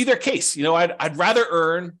you could see their case. I'd rather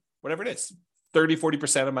earn whatever it is, 30,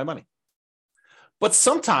 40% of my money. But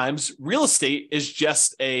sometimes real estate is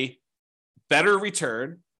just a better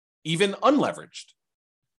return, even unleveraged.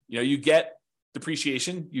 You get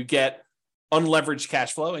depreciation, you get unleveraged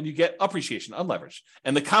cash flow, and you get appreciation, unleveraged.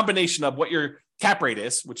 And the combination of what your cap rate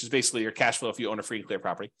is, which is basically your cash flow if you own a free and clear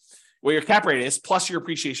property, what your cap rate is, plus your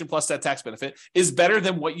appreciation, plus that tax benefit, is better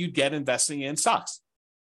than what you get investing in stocks.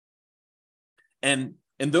 And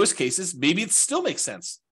in those cases, maybe it still makes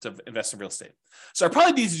sense to invest in real estate. So I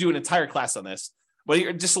probably need to do an entire class on this, but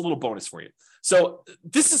just a little bonus for you. So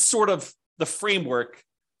this is sort of the framework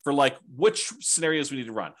for which scenarios we need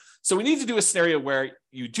to run. So we need to do a scenario where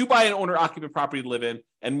you do buy an owner occupant property to live in,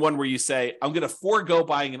 and one where you say, I'm going to forego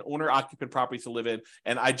buying an owner occupant property to live in,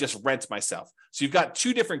 and I just rent myself. So you've got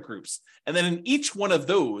 2 different groups. And then in each one of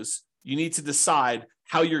those, you need to decide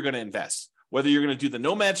how you're going to invest, whether you're going to do the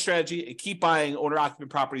nomad strategy and keep buying owner occupant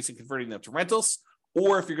properties and converting them to rentals,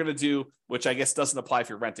 or if you're going to do, which I guess doesn't apply if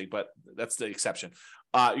you're renting, but that's the exception.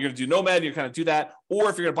 You're going to do nomad, you're going to do that. Or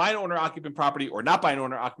if you're going to buy an owner-occupant property or not buy an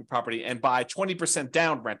owner-occupant property and buy 20%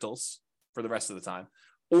 down rentals for the rest of the time,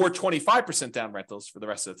 or 25% down rentals for the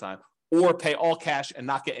rest of the time, or pay all cash and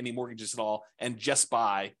not get any mortgages at all and just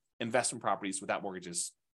buy investment properties without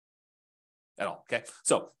mortgages at all, okay?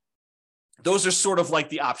 So those are sort of like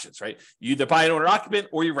the options, right? You either buy an owner-occupant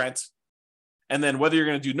or you rent, and then whether you're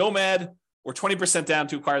going to do nomad or 20% down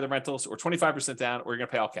to acquire the rentals or 25% down, or you're going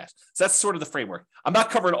to pay all cash. So that's sort of the framework. I'm not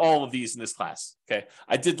covering all of these in this class, okay?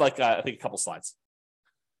 I did I think a couple slides.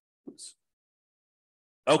 Oops.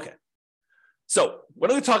 Okay. So what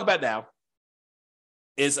I'm going to talk about now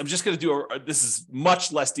is I'm just going to do this is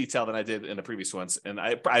much less detail than I did in the previous ones. And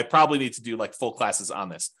I probably need to do like full classes on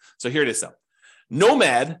this. So here it is though.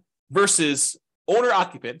 Nomad versus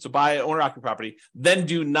owner-occupant, so buy an owner-occupant property, then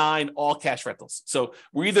do 9 all-cash rentals. So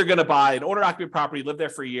we're either going to buy an owner-occupant property, live there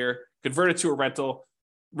for a year, convert it to a rental,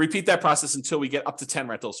 repeat that process until we get up to 10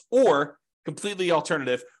 rentals, or completely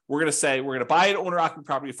alternative, we're going to say we're going to buy an owner-occupant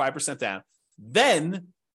property 5% down, then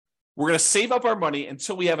we're going to save up our money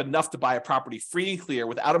until we have enough to buy a property free and clear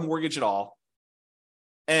without a mortgage at all.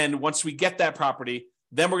 And once we get that property,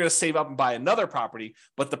 then we're going to save up and buy another property,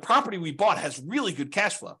 but the property we bought has really good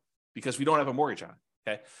cash flow because we don't have a mortgage on it,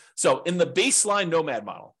 okay? So in the baseline nomad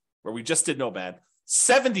model, where we just did nomad,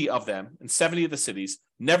 70 of them in 70 of the cities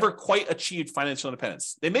never quite achieved financial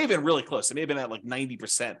independence. They may have been really close. They may have been at like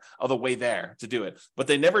 90% of the way there to do it, but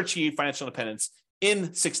they never achieved financial independence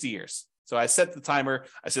in 60 years. So I set the timer.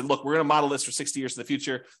 I said, look, we're going to model this for 60 years in the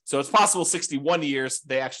future. So it's possible 61 years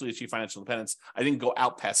they actually achieve financial independence. I didn't go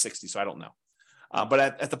out past 60, so I don't know. But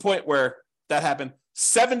at the point where that happened,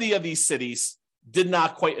 70 of these cities did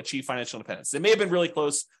not quite achieve financial independence. They may have been really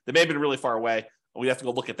close. They may have been really far away. We have to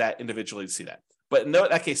go look at that individually to see that. But in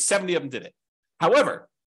that case, 70 of them did it. However,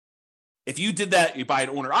 if you did that, you buy an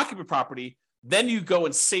owner-occupant property, then you go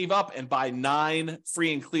and save up and buy 9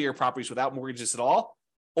 free and clear properties without mortgages at all.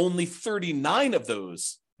 Only 39 of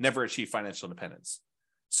those never achieved financial independence.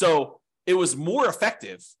 So it was more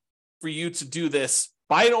effective for you to do this,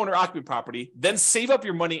 buy an owner-occupant property, then save up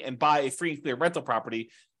your money and buy a free and clear rental property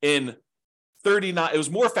in 39. It was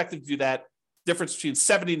more effective to do that. Difference between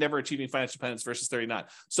 70 never achieving financial independence versus 39.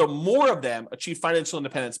 So more of them achieve financial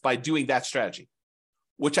independence by doing that strategy,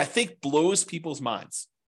 which I think blows people's minds.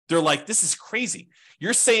 They're like, this is crazy.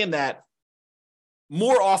 You're saying that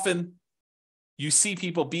more often you see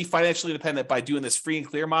people be financially independent by doing this free and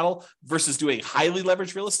clear model versus doing highly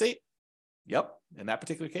leveraged real estate? Yep, in that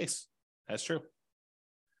particular case, that's true.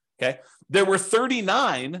 Okay, there were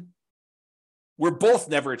 39 where both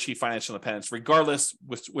never achieved financial independence, regardless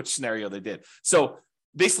which scenario they did. So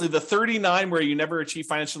basically the 39 where you never achieve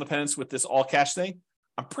financial independence with this all cash thing,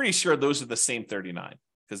 I'm pretty sure those are the same 39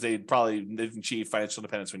 because they probably didn't achieve financial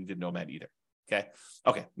independence when you did nomad either.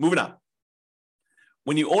 Okay, moving on.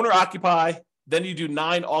 When you own or occupy, then you do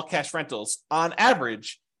 9 all cash rentals. On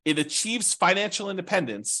average, it achieves financial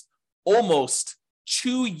independence almost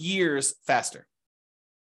 2 years faster.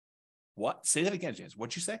 What? Say that again, James.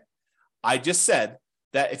 What'd you say? I just said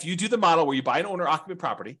that if you do the model where you buy an owner-occupant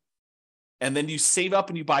property and then you save up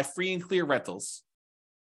and you buy free and clear rentals,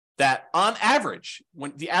 that on average,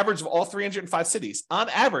 when the average of all 305 cities, on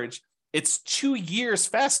average, it's 2 years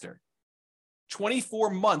faster,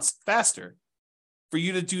 24 months faster for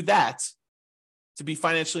you to do that to be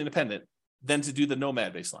financially independent than to do the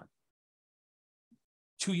nomad baseline.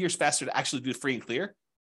 2 years faster to actually do free and clear?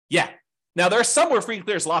 Yeah. Now, there are some where free and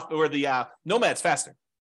clear is where the nomad's faster.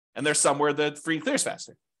 And there's some where the free and clear is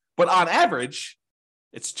faster. But on average,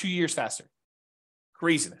 it's 2 years faster.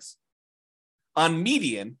 Craziness. On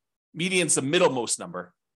median's the middlemost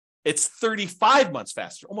number. It's 35 months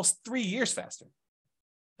faster, almost 3 years faster.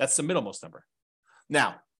 That's the middlemost number.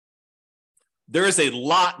 Now, there is a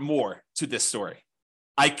lot more to this story.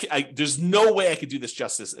 There's no way I could do this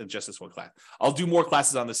justice in just this one class. I'll do more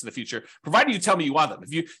classes on this in the future, provided you tell me you want them.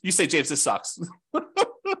 If you say, James, this sucks.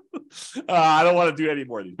 I don't want to do any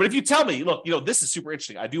more of these. But if you tell me, look, this is super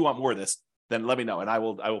interesting, I do want more of this, then let me know, and I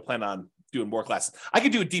will plan on doing more classes. I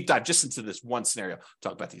could do a deep dive just into this one scenario,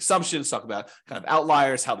 talk about the assumptions, talk about kind of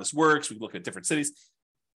outliers, how this works. We look at different cities.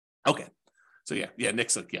 Okay. So yeah,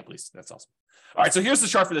 Nick's like, yeah, please. That's awesome. All right. So here's the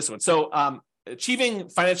chart for this one. So achieving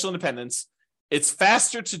financial independence, it's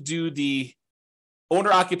faster to do the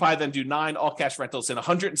owner-occupy than do 9 all-cash rentals in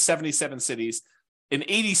 177 cities. In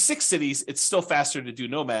 86 cities, it's still faster to do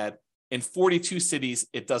nomad. In 42 cities,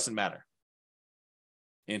 it doesn't matter.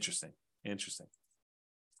 Interesting.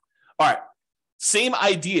 All right. Same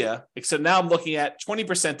idea, except now I'm looking at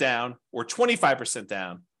 20% down or 25%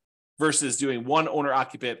 down versus doing one owner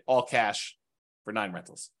occupant, all cash for 9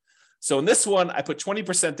 rentals. So in this one, I put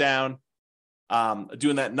 20% down,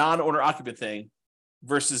 doing that non-owner occupant thing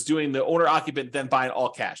versus doing the owner occupant, then buying all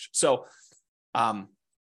cash. So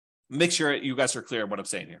make sure you guys are clear on what I'm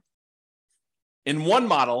saying here. In one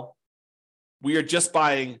model, we are just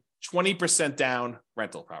buying 20% down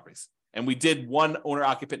rental properties. And we did one owner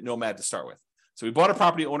occupant nomad to start with. So we bought a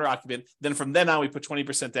property owner occupant. Then from then on, we put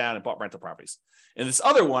 20% down and bought rental properties. In this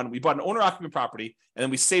other one, we bought an owner occupant property and then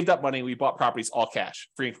we saved up money and we bought properties all cash,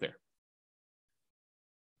 free and clear.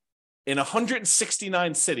 In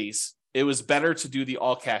 169 cities, it was better to do the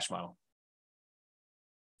all cash model.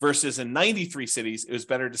 Versus in 93 cities, it was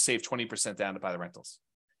better to save 20% down to buy the rentals.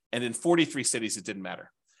 And in 43 cities, it didn't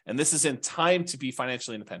matter. And this is in time to be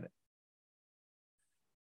financially independent.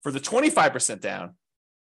 For the 25% down,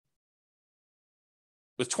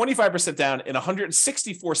 with 25% down in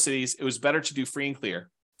 164 cities, it was better to do free and clear,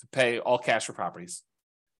 to pay all cash for properties.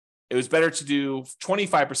 It was better to do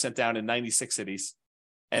 25% down in 96 cities,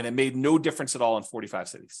 and it made no difference at all in 45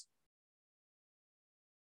 cities.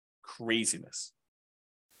 Craziness.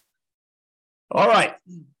 All right.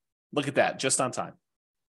 Look at that, just on time.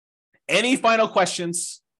 Any final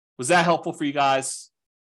questions? Was that helpful for you guys?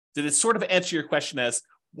 Did it sort of answer your question as,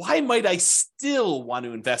 why might I still want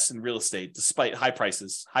to invest in real estate despite high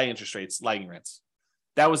prices, high interest rates, lagging rents?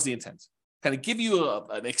 That was the intent. Kind of give you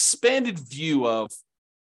an expanded view of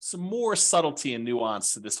some more subtlety and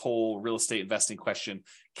nuance to this whole real estate investing question.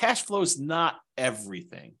 Cash flow is not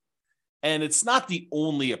everything, and it's not the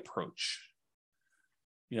only approach.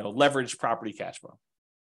 Leverage property cash flow.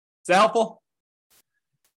 Is that helpful?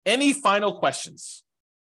 Any final questions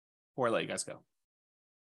before I let you guys go?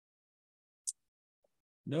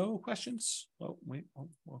 No questions? Oh, wait,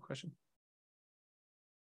 one question.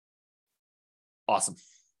 Awesome.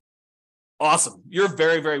 You're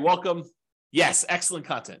very, very welcome. Yes, excellent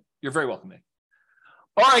content. You're very welcome, Nick.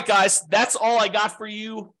 All right, guys, that's all I got for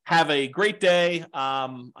you. Have a great day. I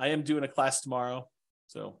am doing a class tomorrow,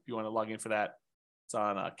 so if you want to log in for that, it's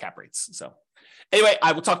on cap rates. So anyway,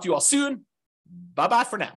 I will talk to you all soon. Bye-bye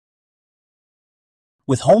for now.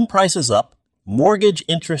 With home prices up, mortgage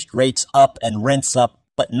interest rates up, and rents up,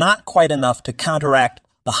 but not quite enough to counteract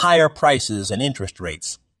the higher prices and interest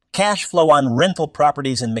rates, cash flow on rental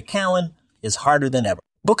properties in McAllen is harder than ever.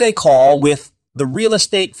 Book a call with the Real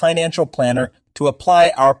Estate Financial Planner to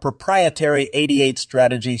apply our proprietary 88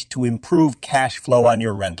 strategies to improve cash flow on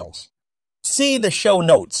your rentals. See the show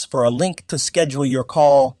notes for a link to schedule your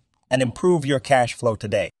call and improve your cash flow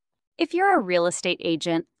today. If you're a real estate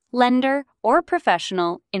agent, lender, or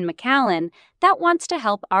professional in McAllen that wants to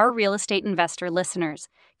help our real estate investor listeners,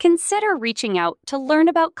 consider reaching out to learn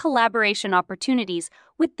about collaboration opportunities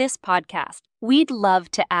with this podcast. We'd love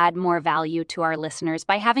to add more value to our listeners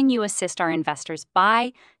by having you assist our investors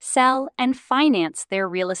buy, sell, and finance their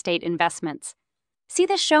real estate investments. See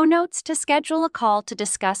the show notes to schedule a call to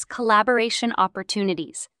discuss collaboration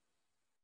opportunities.